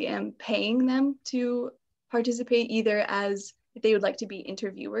am paying them to participate either as if they would like to be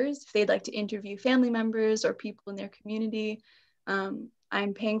interviewers, if they'd like to interview family members or people in their community,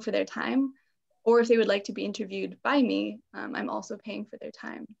 I'm paying for their time. Or if they would like to be interviewed by me, I'm also paying for their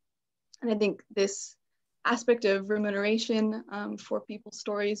time. And I think this aspect of remuneration for people's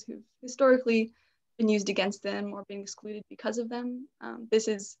stories who've historically been used against them or been excluded because of them, this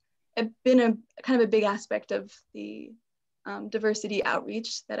has been a kind of a big aspect of the diversity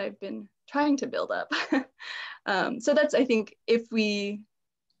outreach that I've been trying to build up. So that's, I think, if we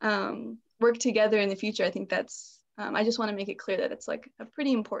work together in the future, I think that's, I just want to make it clear that it's like a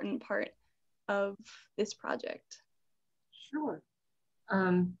pretty important part of this project. Sure.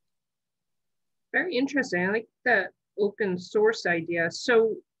 Very interesting. I like that open source idea.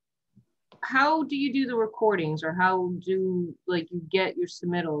 So how do you do the recordings, or how do you get your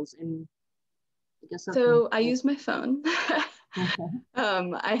submittals? And I guess so I use my phone. Okay.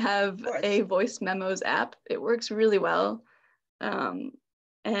 I have a voice memos app. It works really well.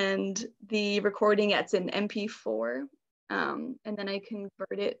 And the recording, it's an MP4. And then I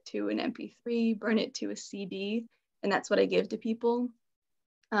convert it to an MP3, burn it to a CD, and that's what I give to people.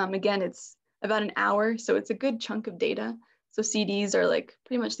 Again, it's about an hour, so it's a good chunk of data. So CDs are like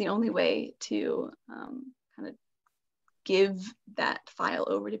pretty much the only way to kind of give that file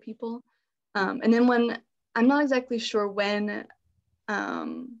over to people. And then when, I'm not exactly sure when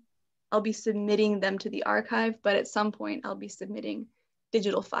I'll be submitting them to the archive, but at some point I'll be submitting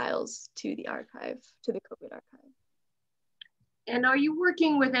digital files to the archive, to the COVID archive. And are you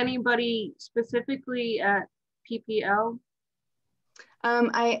working with anybody specifically at PPL?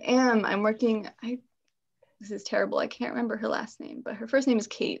 I am. I'm working, this is terrible. I can't remember her last name, but her first name is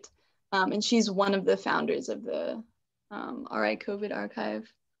Kate. And she's one of the founders of the RI COVID archive.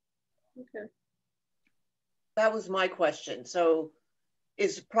 Okay. That was my question. So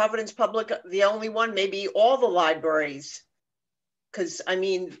is Providence Public the only one? Maybe all the libraries? Because I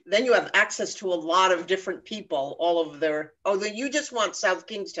mean, then you have access to a lot of different people, all of their, you just want South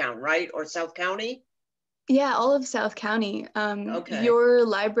Kingstown, right? Or South County? Yeah, all of South County. Okay. Your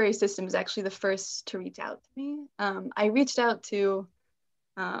library system is actually the first to reach out to me. I reached out to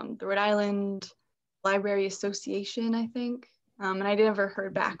the Rhode Island Library Association, I think, and I never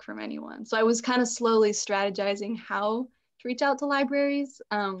heard back from anyone. So I was kind of slowly strategizing how to reach out to libraries,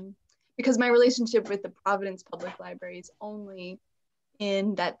 because my relationship with the Providence Public Library is only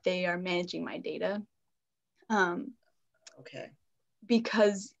in that they are managing my data. Okay.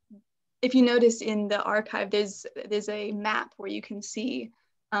 Because if you notice in the archive, there's a map where you can see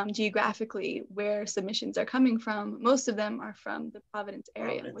geographically where submissions are coming from. Most of them are from the Providence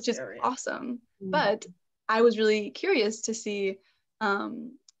area, which is awesome. Mm-hmm. But I was really curious to see a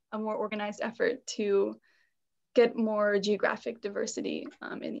more organized effort to get more geographic diversity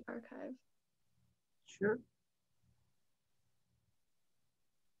in the archive. Sure.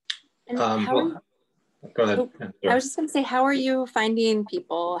 And how are you, go ahead. I was just going to say, how are you finding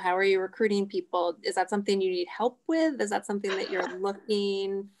people? How are you recruiting people? Is that something you need help with? Is that something that you're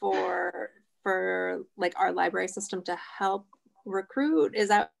looking for like our library system to help recruit? Is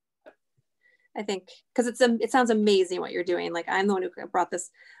that, I think, because it sounds amazing what you're doing. Like, I'm the one who brought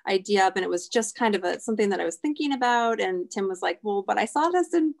this idea up, and it was just kind of something that I was thinking about. And Tim was like, well, but I saw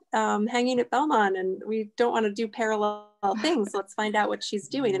this in hanging at Belmont, and we don't want to do parallel things. Let's find out what she's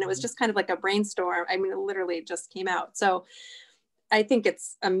doing. And it was just kind of like a brainstorm. I mean, it literally just came out. So I think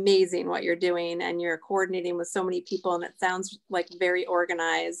it's amazing what you're doing, and you're coordinating with so many people, and it sounds like very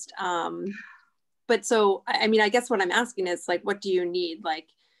organized. but so, I mean, I guess what I'm asking is like, what do you need? Like,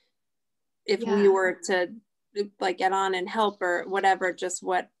 if we were to like get on and help or whatever, just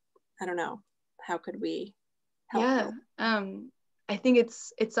what, I don't know, how could we help? I think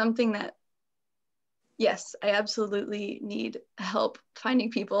it's something that, yes, I absolutely need help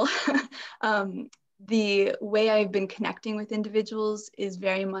finding people. The way I've been connecting with individuals is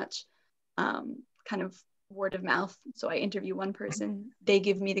very much kind of word of mouth. So I interview one person, they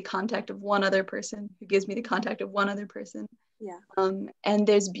give me the contact of one other person who gives me the contact of one other person. Yeah. And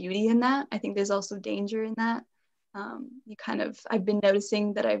there's beauty in that. I think there's also danger in that. I've been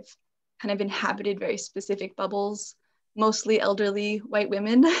noticing that I've kind of inhabited very specific bubbles, mostly elderly white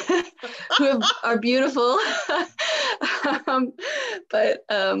women who are beautiful.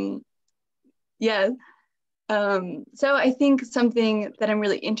 So I think something that I'm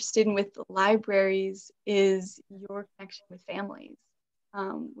really interested in with the libraries is your connection with families,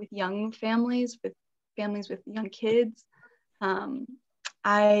 with young families, with young kids.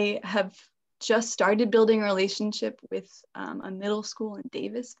 I have just started building a relationship with a middle school in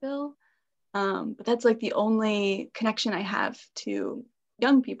Davisville, but that's like the only connection I have to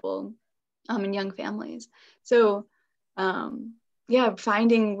young people and young families. So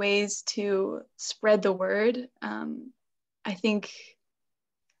finding ways to spread the word, I think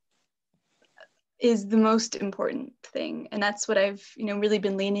is the most important thing. And that's what I've, really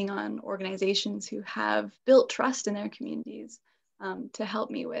been leaning on organizations who have built trust in their communities to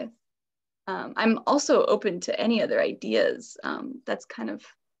help me with. I'm also open to any other ideas. That's kind of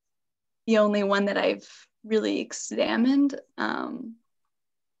the only one that I've really examined.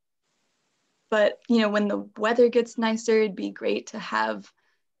 But, when the weather gets nicer, it'd be great to have,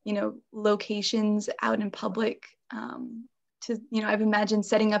 locations out in public I've imagined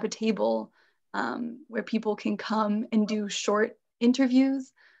setting up a table where people can come and do short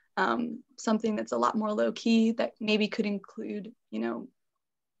interviews, something that's a lot more low key that maybe could include,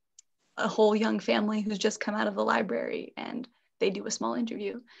 a whole young family who's just come out of the library and they do a small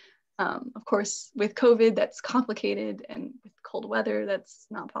interview. Of course, with COVID, that's complicated, and with cold weather, that's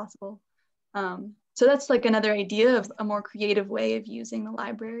not possible. So that's like another idea of a more creative way of using the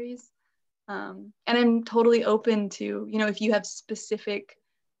libraries. And I'm totally open to, if you have specific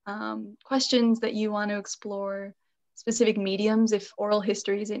questions that you want to explore, specific mediums, if oral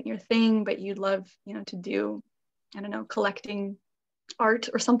history isn't your thing, but you'd love, to do, I don't know, collecting art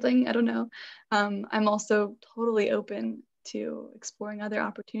or something, I don't know. I'm also totally open to exploring other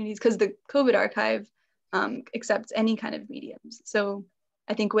opportunities because the COVID archive accepts any kind of mediums. So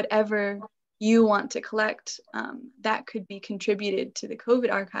I think whatever you want to collect, that could be contributed to the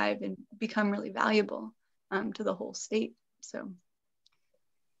COVID archive and become really valuable to the whole state. So.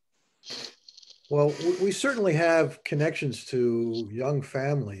 Well, we certainly have connections to young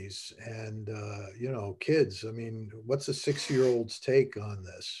families and, kids. I mean, what's a 6-year-old's take on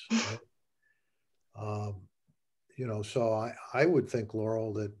this? Right? So I would think,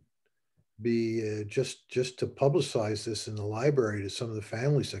 Laurel, that be just to publicize this in the library to some of the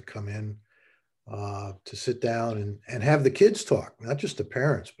families that come in to sit down and have the kids talk, not just the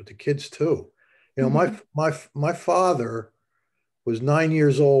parents, but the kids too. My father was 9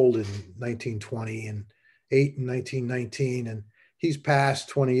 years old in 1920 and 8 in 1919, and he's passed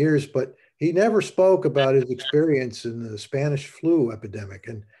 20 years, but he never spoke about his experience in the Spanish flu epidemic.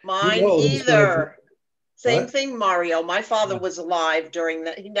 And mine either. Same thing, Mario. My father was alive during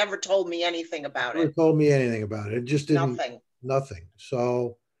that. He never told me anything about it. Never told me anything about it. It just didn't. Nothing.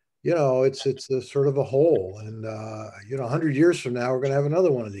 So, it's a sort of a hole. And, 100 years from now, we're going to have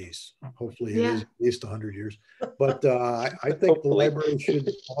another one of these. Hopefully it is at least 100 years. But I think the library should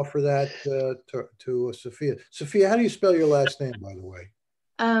offer that to Sophia. Sophia, how do you spell your last name, by the way?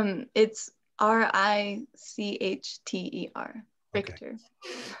 It's Richter. Richter.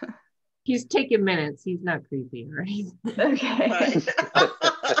 Okay. He's taking minutes. He's not creepy, right? Okay.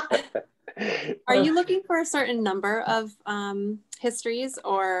 Are you looking for a certain number of histories,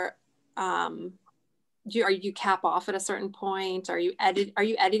 or are you cap off at a certain point? Are you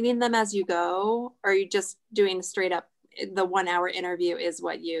editing them as you go? Or are you just doing straight up the 1 hour interview is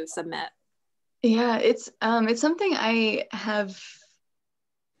what you submit? Yeah, it's something I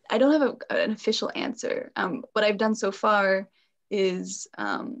don't have an official answer. What I've done so far is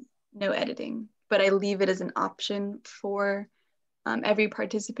no editing, but I leave it as an option for every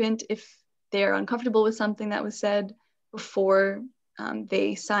participant if they're uncomfortable with something that was said before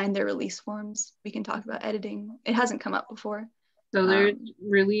they sign their release forms. We can talk about editing. It hasn't come up before. So their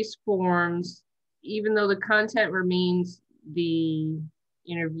release forms, even though the content remains the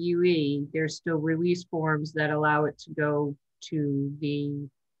interviewee, there's still release forms that allow it to go to the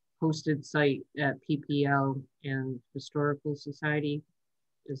posted site at PPL and Historical Society.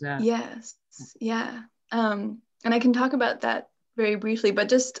 Is that? Yes, yeah. And I can talk about that very briefly, but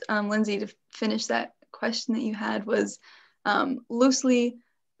just Lindsay, to finish that question that you had, was loosely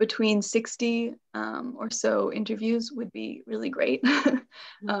between 60 or so interviews would be really great.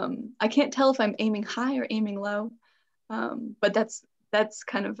 I can't tell if I'm aiming high or aiming low, but that's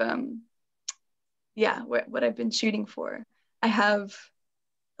kind of, yeah, what I've been shooting for. I have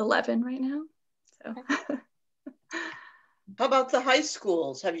 11 right now, so. How about the high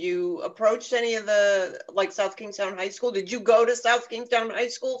schools? Have you approached any of the, like South Kingstown High School? Did you go to South Kingstown High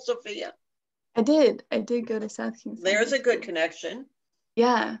School, Sophia? I did go to South Kingstown. There's a good connection.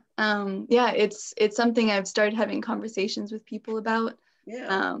 Yeah, yeah, it's something I've started having conversations with people about.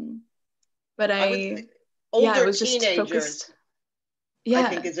 Yeah. But older I was teenagers, just focused. Yeah, I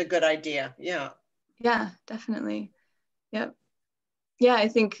think is a good idea. Yeah. Yeah, definitely. Yep. Yeah, I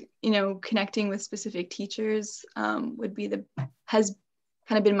think, connecting with specific teachers has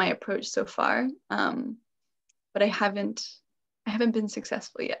kind of been my approach so far. But I haven't been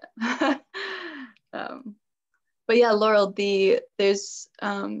successful yet. But yeah, Laurel, there's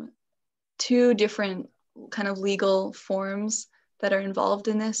 2 different kind of legal forms that are involved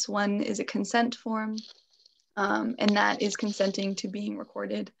in this. One is a consent form, and that is consenting to being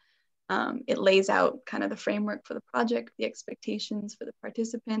recorded. It lays out kind of the framework for the project, the expectations for the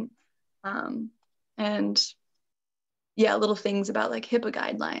participant, and yeah, little things about like HIPAA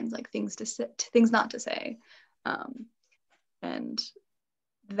guidelines, like things not to say. And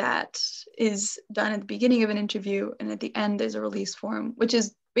that is done at the beginning of an interview, and at the end there's a release form, which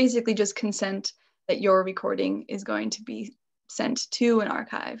is basically just consent that your recording is going to be sent to an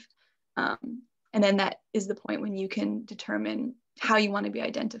archive. And then that is the point when you can determine how you want to be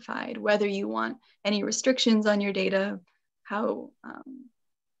identified, whether you want any restrictions on your data, how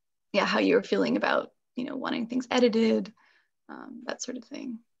you're feeling about, wanting things edited, that sort of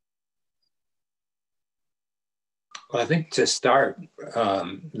thing. Well, I think to start,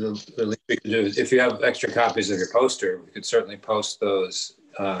 the least we can do is, if you have extra copies of your poster, we could certainly post those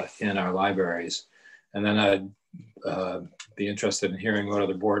in our libraries. And then I'd be interested in hearing what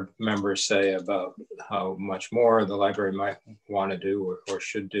other board members say about how much more the library might want to do or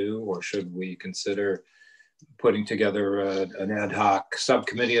should do, or should we consider putting together an ad hoc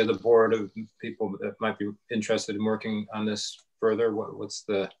subcommittee of the board of people that might be interested in working on this further? What's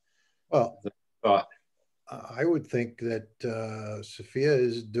the thought? I would think that Sophia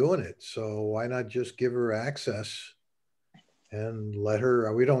is doing it, so why not just give her access and let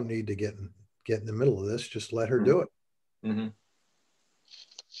her? We don't need to get in the middle of this. Just let her do it. Mm-hmm.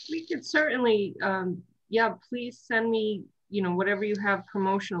 We could certainly, yeah. Please send me, whatever you have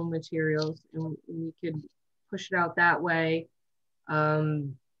promotional materials, and we could push it out that way.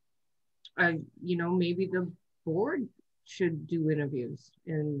 Maybe the board should do interviews,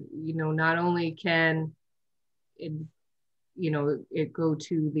 and not only can it go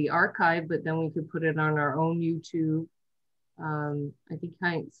to the archive, but then we could put it on our own YouTube. I think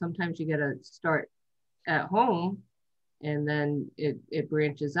sometimes you gotta start at home, and then it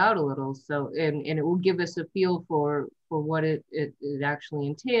branches out a little. So, and it will give us a feel for what it actually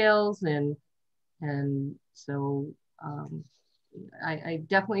entails. And so I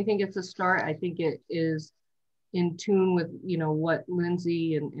definitely think it's a start. I think it is in tune with, what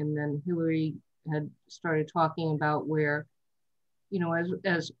Lindsay and then Hillary had started talking about, where,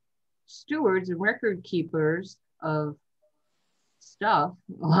 as stewards and record keepers of stuff,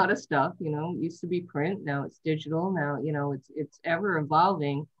 a lot of stuff, used to be print, now it's digital, now, it's ever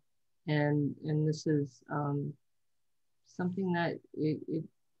evolving. And this is something that it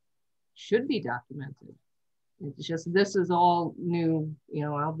should be documented. It's just, this is all new,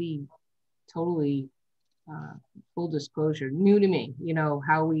 I'll be totally full disclosure, new to me,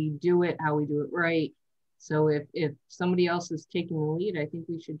 how we do it right. So if somebody else is taking the lead, I think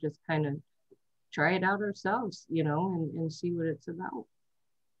we should just kind of try it out ourselves, and see what it's about.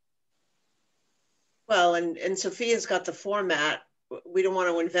 Well, and Sophia's got the format. We don't want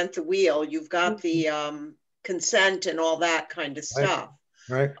to invent the wheel. You've got the consent and all that kind of stuff.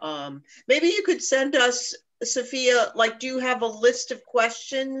 Right. Maybe you could send us, Sophia, like, do you have a list of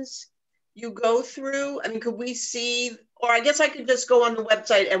questions you go through? I mean, could we see, or I guess I could just go on the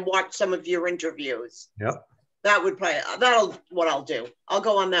website and watch some of your interviews. Yep. That'll what I'll do. I'll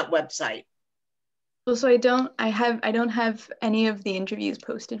go on that website. Well, so I don't have any of the interviews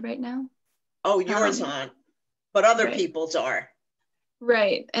posted right now. Oh, yours aren't, but other right. people's are.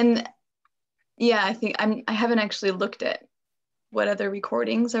 Right. And yeah, I think I haven't actually looked at what other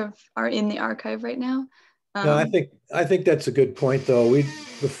recordings are in the archive right now. No, I think that's a good point, though.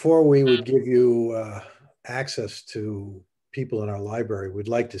 Before we would give you access to people in our library, we'd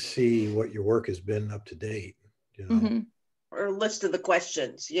like to see what your work has been up to date. You know, or a list of the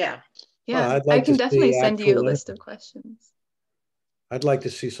questions. Yeah. Yeah, well, I'd like I can definitely send you a list interviews. of questions. I'd like to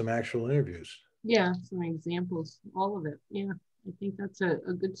see some actual interviews. Yeah, some examples, all of it. Yeah, I think that's a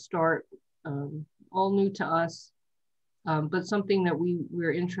good start. All new to us, but something that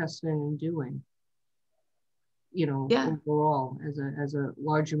we're interested in doing. You know, overall, as a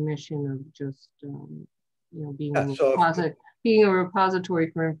larger mission of just you know, being being a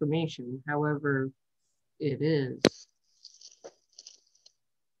repository for information, however it is.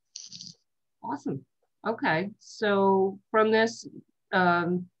 Awesome. Okay, so from this,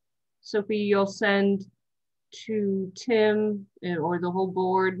 Sophie, you'll send to Tim or the whole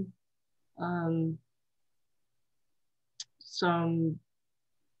board some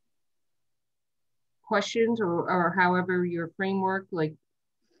questions or however your framework, like,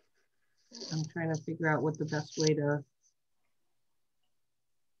 I'm trying to figure out what the best way to,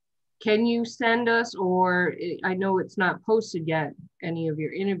 can you send us, or I know it's not posted yet, any of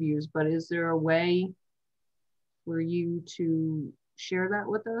your interviews, but is there a way for you to share that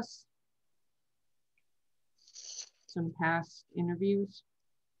with us? Some past interviews?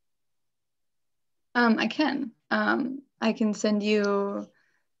 I can. I can send you,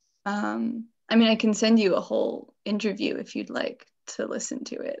 I mean, I can send you a whole interview if you'd like to listen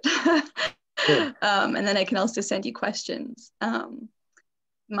to it. Sure. And then I can also send you questions.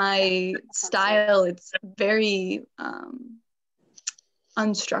 My style, it's very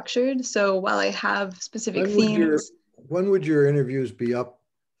unstructured. So while I have specific themes. When would your interviews be up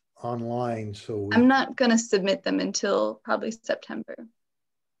online? So I'm not going to submit them until probably September.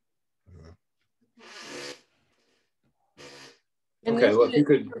 Okay, well, if you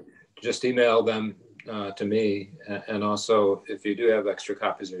could just email them to me, and also if you do have extra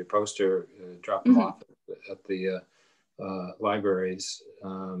copies of your poster, drop them off at the libraries.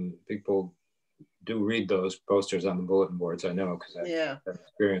 People do read those posters on the bulletin boards, I know, because I have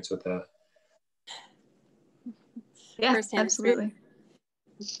experience with that. Yeah, absolutely.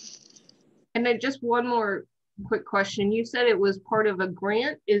 And then just one more quick question. You said it was part of a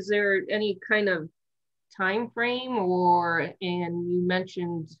grant. Is there any kind of time frame, and you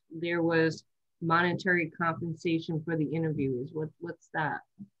mentioned there was monetary compensation for the interviews? What's that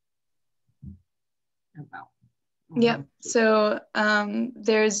about? Yeah, so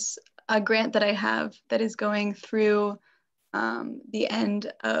there's a grant that I have that is going through the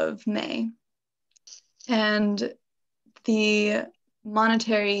end of May, and the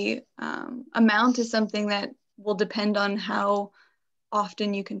monetary amount is something that will depend on how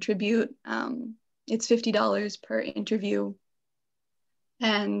often you contribute. It's $50 per interview,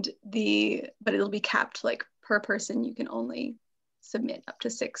 but it'll be capped, like per person. You can only submit up to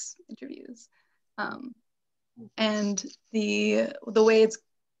 6 interviews. And the way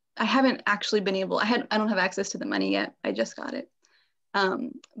I haven't actually been able, I don't have access to the money yet. I just got it.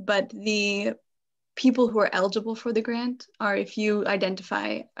 But the people who are eligible for the grant are if you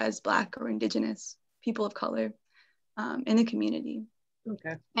identify as Black or Indigenous, people of color in the community.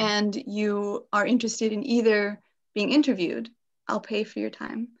 Okay. And you are interested in either being interviewed, I'll pay for your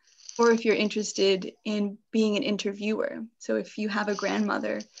time, or if you're interested in being an interviewer. So if you have a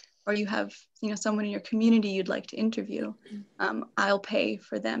grandmother or you have, someone in your community you'd like to interview, I'll pay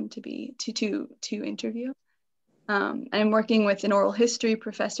for them to interview. I'm working with an oral history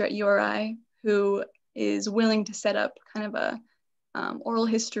professor at URI who is willing to set up kind of a oral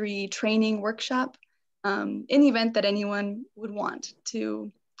history training workshop in the event that anyone would want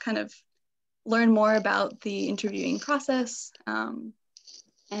to kind of learn more about the interviewing process and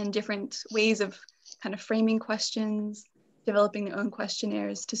different ways of kind of framing questions, developing their own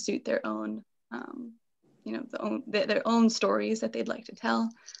questionnaires to suit their own, their own stories that they'd like to tell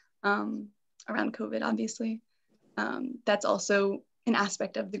around COVID, obviously. That's also an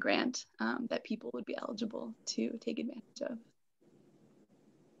aspect of the grant that people would be eligible to take advantage of.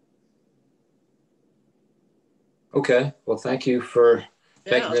 Okay, well, thank you for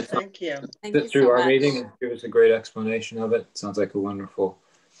taking the time. Thank you. Thank you through so our much. meeting and give us a great explanation of it. Sounds like a wonderful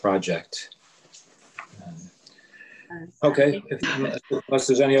project. Okay, unless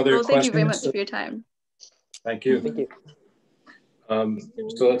there's any other questions. Thank you very much for your time. Thank you. Thank you.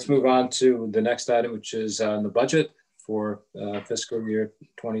 So let's move on to the next item, which is on the budget for fiscal year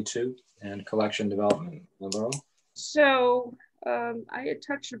 22 and collection development. Laurel? So I had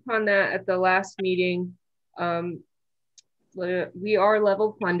touched upon that at the last meeting. We are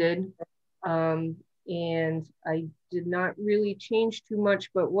level funded, and I did not really change too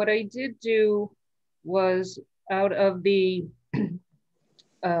much, but what I did do was out of the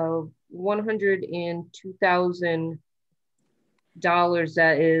 $102,000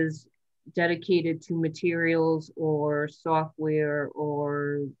 that is dedicated to materials or software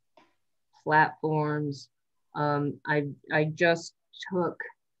or platforms. I just took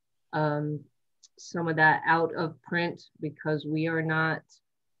some of that out of print because we are not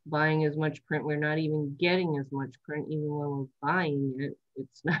buying as much print. We're not even getting as much print even when we're buying it.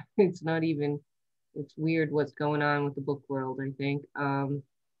 It's not even, it's weird what's going on with the book world, I think.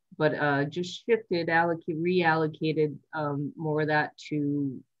 But just shifted, reallocated more of that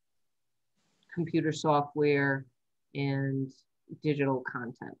to computer software and digital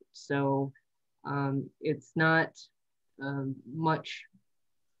content. So it's not much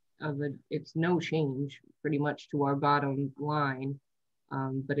of it's no change pretty much to our bottom line,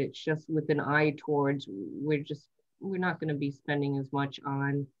 but it's just with an eye towards, we're not going to be spending as much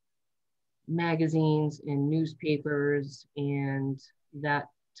on magazines and newspapers and that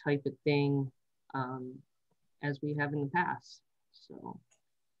type of thing as we have in the past. So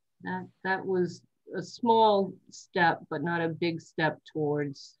that was a small step, but not a big step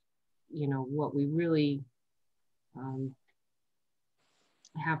towards, you know, what we really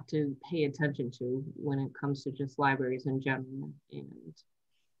have to pay attention to when it comes to just libraries in general.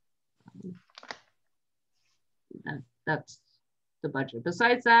 And that's the budget.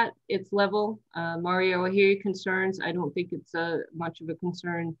 Besides that, it's level. Mario, I hear your concerns. I don't think it's much of a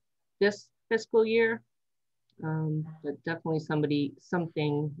concern this fiscal year, but definitely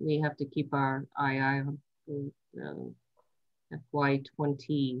something we have to keep our eye on for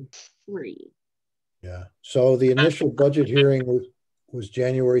FY23. Yeah. So the initial budget hearing was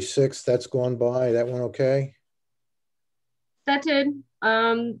January 6th. That's gone by. That went okay? That did.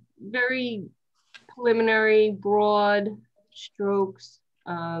 Very preliminary, broad strokes.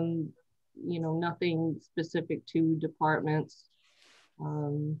 You know, nothing specific to departments.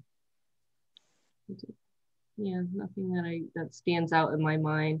 Yeah, nothing that stands out in my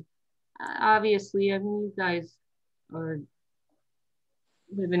mind. Obviously, I mean, you guys are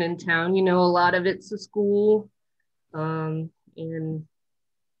living in town. You know, a lot of it's a school, and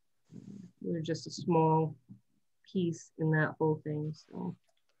we're just a small piece in that whole thing. So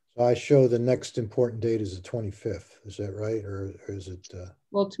I show the next important date is the 25th. Is that right, or is it?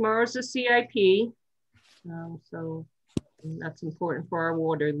 Well, tomorrow's the CIP, so that's important for our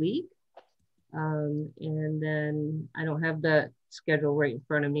water leak. And then I don't have the schedule right in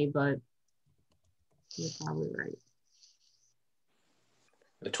front of me, but you're probably right.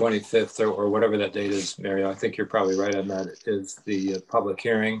 The 25th or whatever that date is, Mario, I think you're probably right on that. It is the public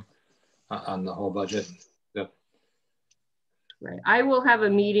hearing on the whole budget. Yep. Right. I will have a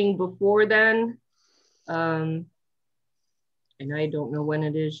meeting before then. And I don't know when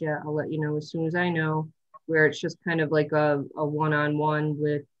it is yet. I'll let you know as soon as I know, where it's just kind of like a one-on-one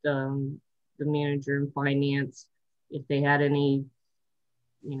with the manager and finance. If they had any,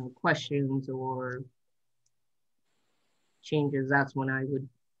 you know, questions or changes, that's when I would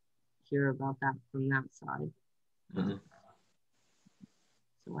hear about that from that side. Mm-hmm.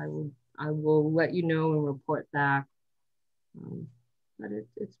 So I will let you know and report back. But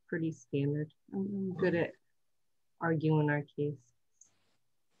it's pretty standard. I'm good at arguing our case.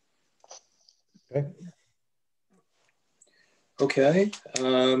 Okay. Okay.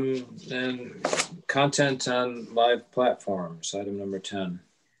 And content on live platforms, item number 10.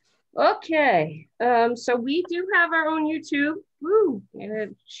 Okay. So we do have our own YouTube. Woo! I'm gonna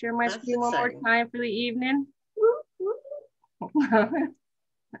share my screen one more time for the evening. Woo, woo.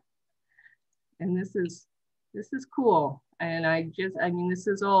 And this is cool. And I mean, this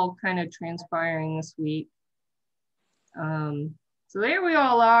is all kind of transpiring this week. So there we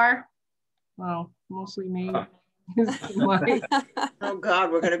all are. Well, mostly me. Oh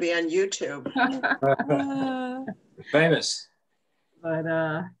God, we're going to be on YouTube. Famous. But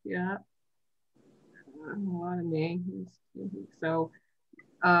yeah, a lot of me. So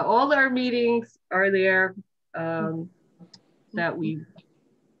all our meetings are there that we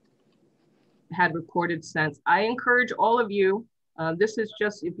had recorded since. I encourage all of you, this is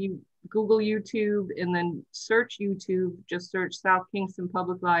just, if you Google YouTube and then search YouTube, just search South Kingston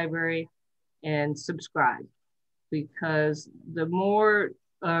Public Library and subscribe, because the more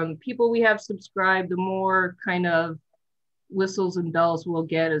people we have subscribed, the more kind of whistles and bells we'll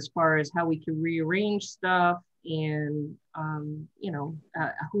get as far as how we can rearrange stuff and you know,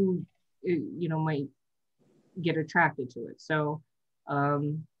 who you know might get attracted to it. So I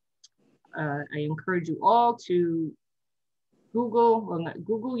encourage you all to Google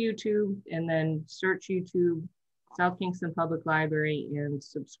YouTube and then search YouTube South Kingston Public Library and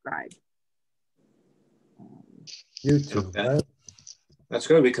subscribe. YouTube, Okay. right? That's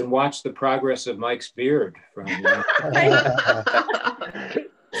good. We can watch the progress of Mike's beard from.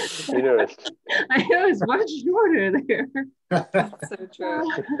 You noticed. I know it's much shorter there. That's so true.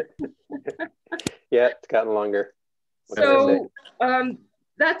 Yeah, it's gotten longer. So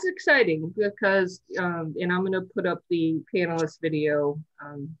that's exciting because, and I'm going to put up the panelist video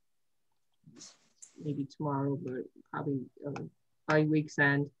maybe tomorrow, but probably by week's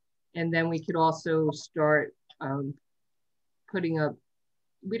end. And then we could also start putting up,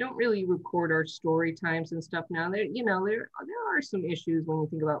 we don't really record our story times and stuff now. There, you know, there are some issues when you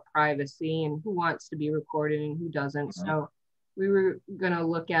think about privacy and who wants to be recorded and who doesn't. Mm-hmm. So we were gonna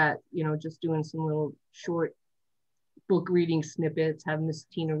look at, you know, just doing some little short book reading snippets, have Miss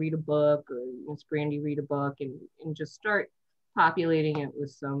Tina read a book or Miss Brandy read a book, and just start populating it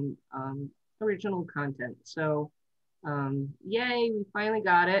with some original content. So yay, we finally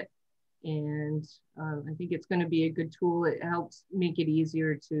got it. And I think it's going to be a good tool. It helps make it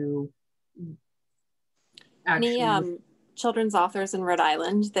easier to actually... Any children's authors in Rhode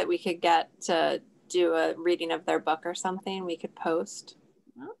Island that we could get to do a reading of their book or something we could post?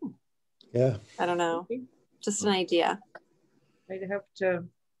 Oh. Yeah. I don't know. Just an idea. I'd have to,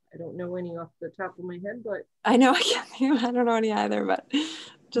 I don't know any off the top of my head, but... I know, I don't know any either, but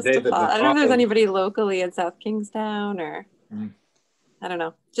just David, a thought. I don't know if there's anybody locally in South Kingstown or... I don't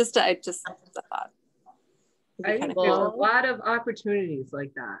know. Just a thought. I think there's a lot of opportunities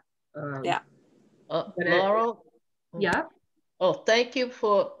like that. Yeah. Laurel? Yeah. Oh, thank you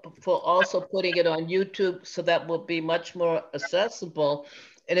for also putting it on YouTube so that will be much more accessible.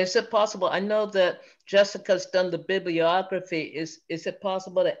 And is it possible, I know that Jessica's done the bibliography. Is it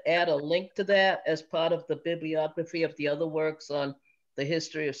possible to add a link to that as part of the bibliography of the other works on the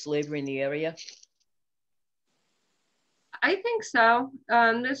history of slavery in the area? I think so.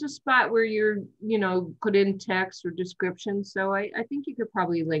 There's a spot where you're, you know, put in text or description. So I think you could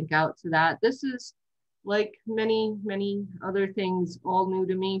probably link out to that. This is like many, many other things, all new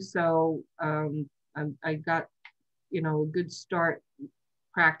to me. So I got, you know, a good start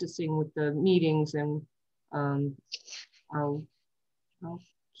practicing with the meetings, and I'll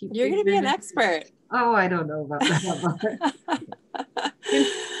keep. You're going to be an expert. Oh, I don't know about that.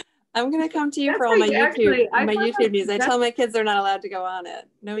 I'm gonna come to you for all my YouTube news. I tell my kids they're not allowed to go on it.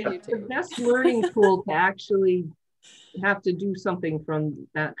 No YouTube. The best learning tool to actually have to do something from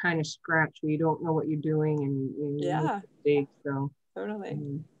that kind of scratch where you don't know what you're doing and you make mistakes. So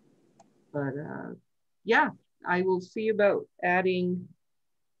totally. But yeah, I will see about adding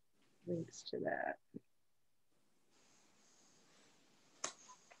links to that.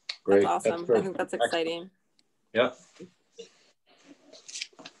 Great. That's awesome. I think that's exciting. Yeah.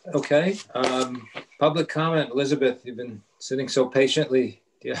 Okay, public comment. Elizabeth, you've been sitting so patiently.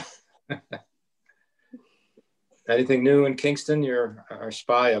 Yeah. Anything new in Kingston? You're our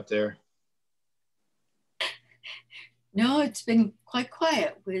spy up there. No, it's been quite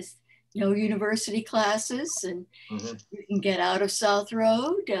quiet with no university classes, and you can get out of South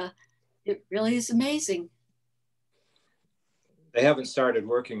Road. It really is amazing. They haven't started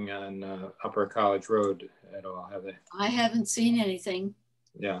working on Upper College Road at all, have they? I haven't seen anything.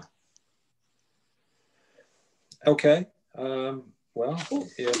 Yeah. Okay. Well, yeah.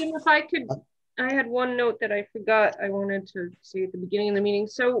 If I could, I had one note that I forgot I wanted to say at the beginning of the meeting.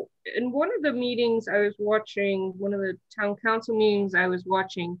 So in one of the meetings I was watching, one of the town council meetings I was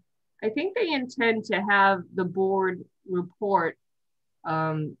watching, I think they intend to have the board report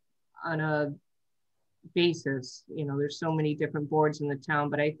on a basis. You know, there's so many different boards in the town,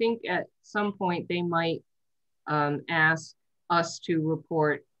 but I think at some point they might ask us to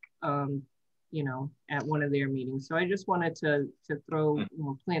report, you know, at one of their meetings. So I just wanted to throw, you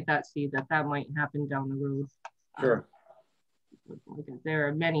know, plant that seed that might happen down the road. Sure. There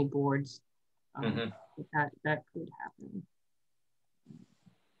are many boards that could happen.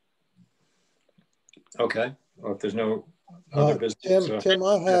 Okay. Well, if there's no other business, Tim,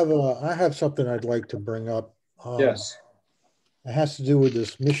 I have something I'd like to bring up. Yes. It has to do with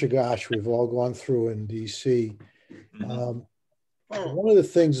this Mishigash we've all gone through in DC. One of the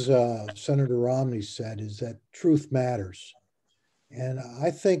things Senator Romney said is that truth matters. And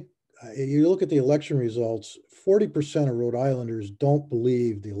I think you look at the election results, 40% of Rhode Islanders don't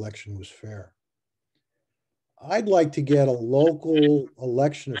believe the election was fair. I'd like to get a local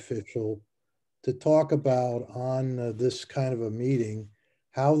election official to talk about on this kind of a meeting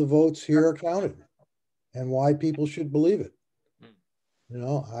how the votes here are counted and why people should believe it. You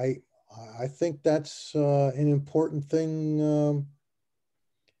know, I think that's an important thing.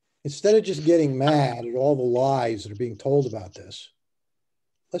 Instead of just getting mad at all the lies that are being told about this,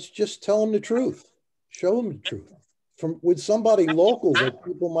 let's just tell them the truth. Show them the truth. with somebody local that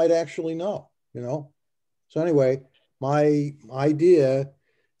people might actually know, you know? So anyway, my idea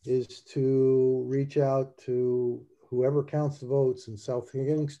is to reach out to whoever counts the votes in South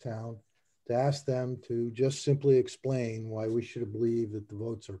Kingstown to ask them to just simply explain why we should believe that the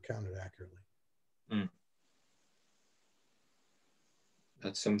votes are counted accurately. Mm.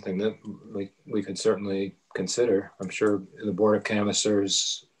 That's something that we could certainly consider. I'm sure the Board of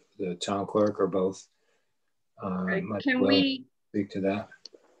Canvassers, the town clerk, or both might can well we speak to that.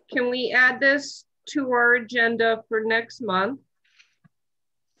 Can we add this to our agenda for next month?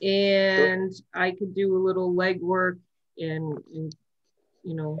 And I could do a little legwork and you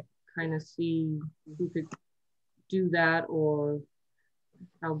know, kind of see who could do that or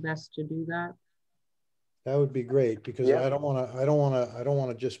how best to do that. That would be great, because I don't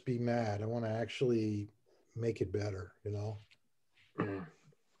want to just be mad. I want to actually make it better, you know.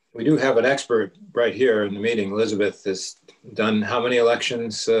 We do have an expert right here in the meeting. Elizabeth has done how many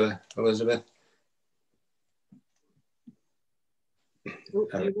elections, Elizabeth?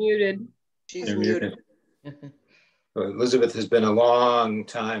 You're muted. She's muted. Elizabeth has been a long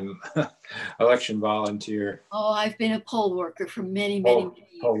time election volunteer. Oh, I've been a poll worker for many years.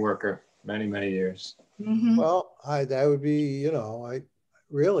 Poll worker, many years. Mm-hmm. Well, that would be, you know,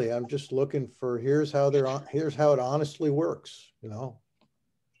 I'm just looking for here's how it honestly works, you know.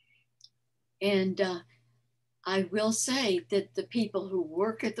 And I will say that the people who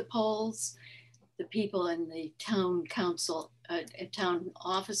work at the polls, the people in the town council, town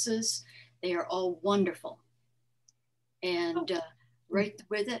offices, they are all wonderful. And right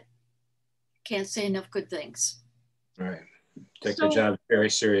with it, can't say enough good things. All right, take the job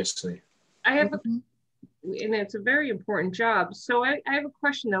very seriously. I have and it's a very important job. So I have a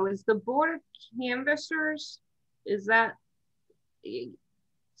question though, is the Board of Canvassers, is that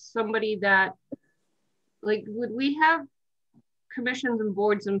somebody that, like, would we have commissions and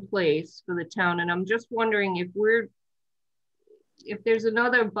boards in place for the town? And I'm just wondering if there's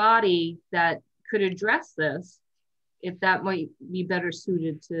another body that could address this, if that might be better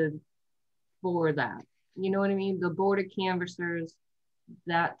suited for that. You know what I mean? The Board of Canvassers,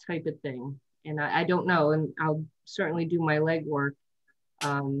 that type of thing. And I don't know, and I'll certainly do my legwork.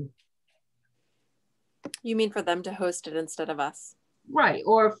 You mean for them to host it instead of us? Right,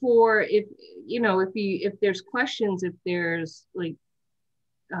 or for if there's questions, if there's like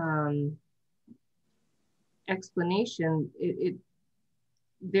explanation,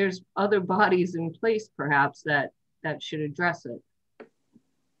 there's other bodies in place perhaps that should address it.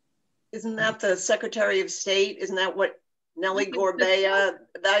 Isn't that the Secretary of State? Isn't that what Nellie Gorbea?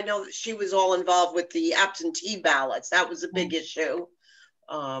 I know that she was all involved with the absentee ballots. That was a big issue.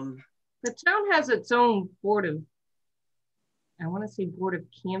 The town has its own board of, I want to say Board of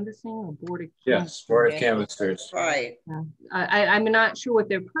Canvassing or Board of Yes, Board of Canvassers. Right. I'm not sure what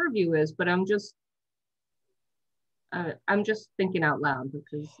their purview is, but I'm just thinking out loud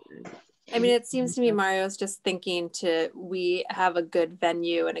because. I mean, it seems to me Mario's just thinking we have a good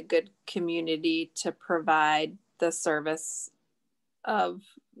venue and a good community to provide the service of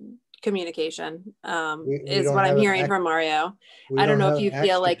communication, is what I'm hearing from Mario. I don't know if you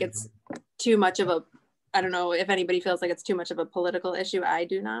feel like it's too much of a, I don't know if anybody feels like it's too much of a political issue. I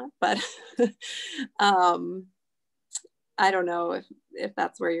do not, but I don't know if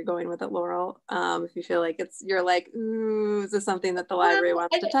that's where you're going with it, Laurel. If you feel like you're like, ooh, is this something that the library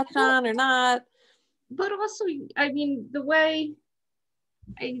wants to touch on or not? But also, I mean, the way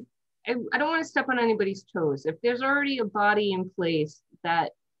I don't want to step on anybody's toes. If there's already a body in place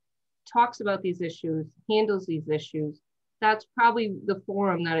that talks about these issues, handles these issues, that's probably the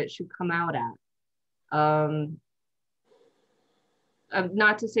forum that it should come out at.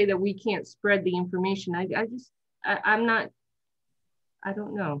 Not to say that we can't spread the information. I'm not, I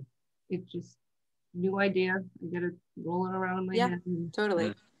don't know. It's just new idea. I gotta roll it around in my head.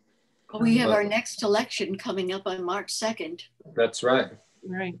 Totally. Well, we have our next election coming up on March 2nd. That's right.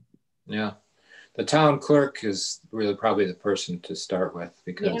 Right. Yeah. The town clerk is really probably the person to start with,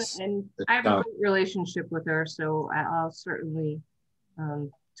 because and I have a great relationship with her, so I'll certainly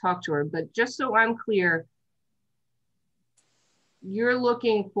talk to her. But just so I'm clear, you're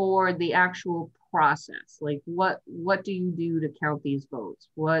looking for the actual process. Like what do you do to count these votes?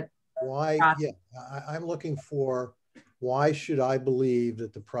 I'm looking for, why should I believe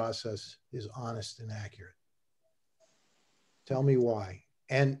that the process is honest and accurate? Tell me why.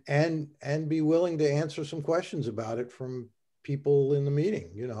 And be willing to answer some questions about it from people in the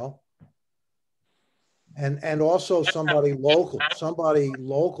meeting, you know. And also somebody local,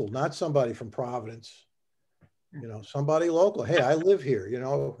 not somebody from Providence, you know, somebody local. Hey, I live here, you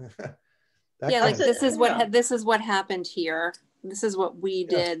know. Yeah, like this is what happened here. This is what we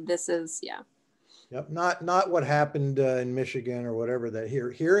did. This is, yeah. Yep, not what happened in Michigan or whatever. That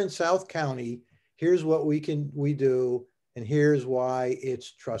here in South County, here's what we do, and here's why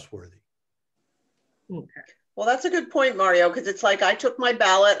it's trustworthy. Okay. Well, that's a good point, Mario, because it's like I took my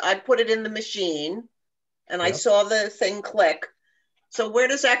ballot, I put it in the machine, and I saw the thing click. So where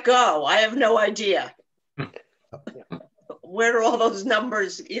does that go? I have no idea. Where are all those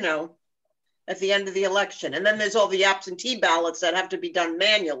numbers, you know, at the end of the election? And then there's all the absentee ballots that have to be done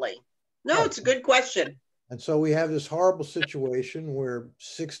manually. No, it's a good question. And so we have this horrible situation where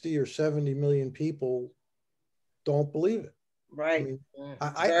 60 or 70 million people don't believe it. Right. I mean,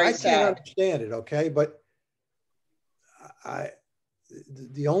 I can't understand it, okay? But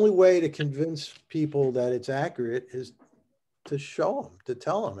the only way to convince people that it's accurate is to show them, to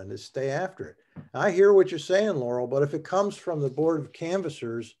tell them, and to stay after it. I hear what you're saying, Laurel, but if it comes from the Board of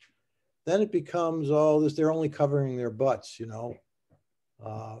Canvassers, then it becomes, oh, they're only covering their butts, you know.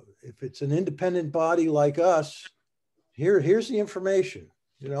 If it's an independent body like us, here's the information.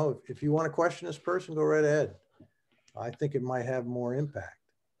 You know, if you want to question this person, go right ahead. I think it might have more impact.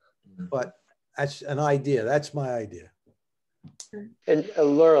 But that's an idea. That's my idea. And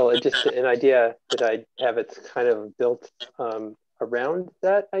Laurel, just an idea that I have, it's kind of built around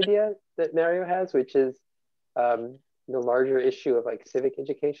that idea that Mario has, which is the larger issue of like civic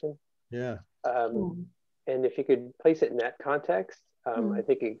education. Yeah. And if you could place it in that context, I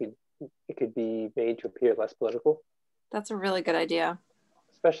think it could be made to appear less political. That's a really good idea.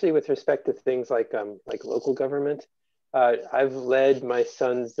 Especially with respect to things like local government. I've led my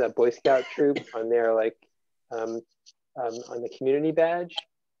son's Boy Scout troop on their on the community badge,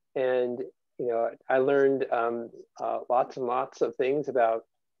 and you know I learned lots and lots of things about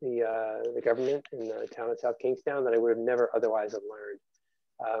the government in the town of South Kingstown that I would have never otherwise have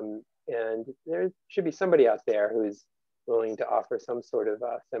learned. And there should be somebody out there who's willing to offer some sort of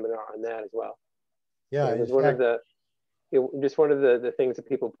seminar on that as well. Yeah, it was one of the things that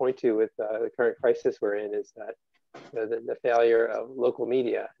people point to with the current crisis we're in is that the failure of local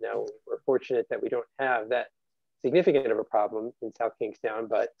media. Now we're fortunate that we don't have that significant of a problem in South Kingstown,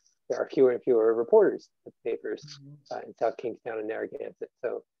 but there are fewer and fewer reporters at the papers in South Kingstown and Narragansett.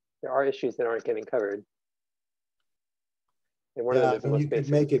 So there are issues that aren't getting covered. And one of them is the most basic. You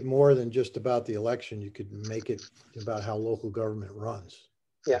could make it more than just about the election. You could make it about how local government runs.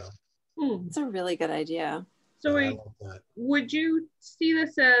 Yeah. It's a really good idea. So would you see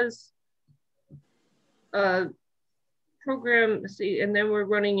this as a program, and then we're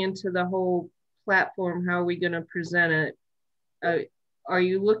running into the whole platform, how are we going to present it? Are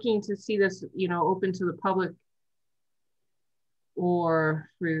you looking to see this, you know, open to the public, or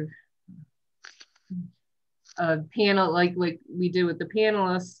through a panel like we do with the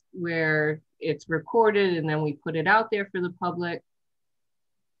panelists, where it's recorded and then we put it out there for the public?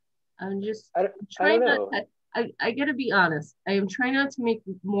 I'm just trying not to, I gotta be honest. I am trying not to make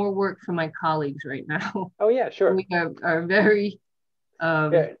more work for my colleagues right now. Oh yeah, sure. We are very.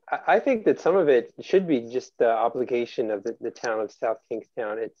 Yeah, I think that some of it should be just the obligation of the town of South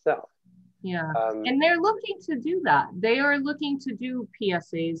Kingstown itself. Yeah, and they're looking to do that. They are looking to do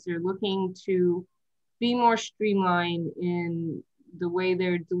PSAs. They're looking to be more streamlined in the way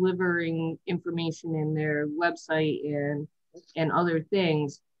they're delivering information in their website and other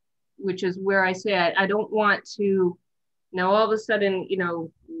things, which is where I say I don't want to now all of a sudden, you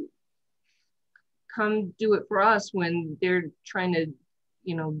know, come do it for us when they're trying to,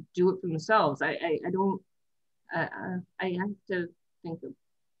 you know, do it for themselves. I have to think of,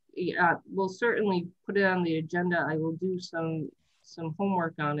 we'll certainly put it on the agenda. I will do some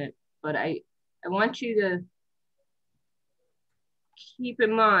homework on it, but I want you to keep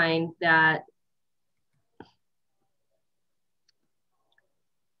in mind that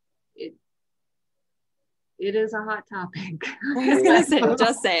it is a hot topic. I was gonna say,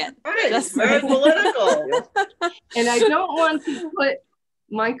 just say it. It's very political. And I don't want to put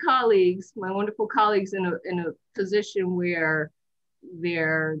my colleagues, my wonderful colleagues, in a position where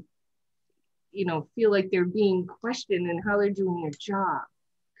they're, you know, feel like they're being questioned and how they're doing their job,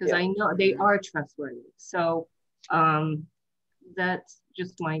 because I know they are trustworthy. So that's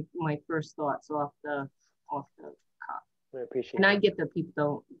just my first thoughts off the cuff. I appreciate and that. I get that people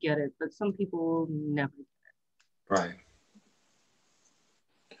don't get it, but some people will never get it. Right.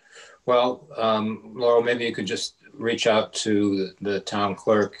 Well, Laurel, maybe you could just reach out to the town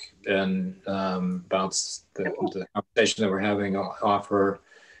clerk and bounce the conversation that we're having off her,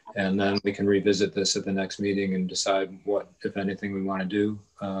 and then we can revisit this at the next meeting and decide what, if anything, we want to do.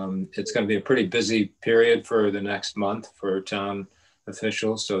 It's going to be a pretty busy period for the next month for town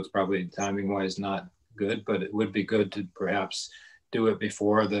officials, so it's probably timing wise not good, but it would be good to perhaps do it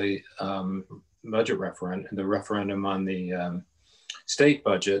before the budget referendum, the referendum on the state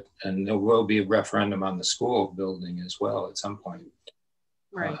budget, and there will be a referendum on the school building as well at some point.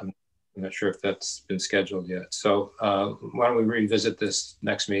 Right. I'm not sure if that's been scheduled yet. So why don't we revisit this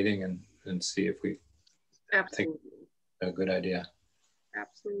next meeting and see if we Absolutely. think a good idea.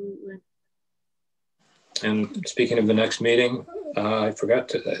 Absolutely. And speaking of the next meeting, I forgot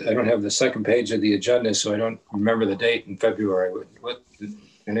to, I don't have the second page of the agenda, so I don't remember the date in February. What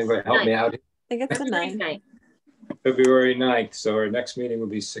anybody help me out? I think it's the 9th. February 9th. So our next meeting will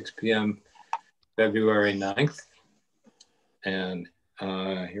be 6 p.m. February 9th. And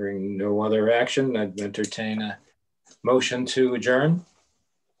hearing no other action, I'd entertain a motion to adjourn.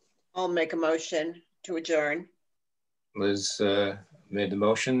 I'll make a motion to adjourn. Liz made the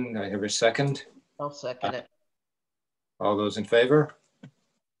motion. I have a second. I'll second it. All those in favor?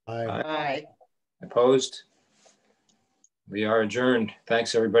 Aye. Aye. Opposed? We are adjourned.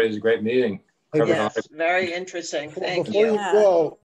 Thanks, everybody. It was a great meeting. Yes, very interesting. Thank Before you. you go,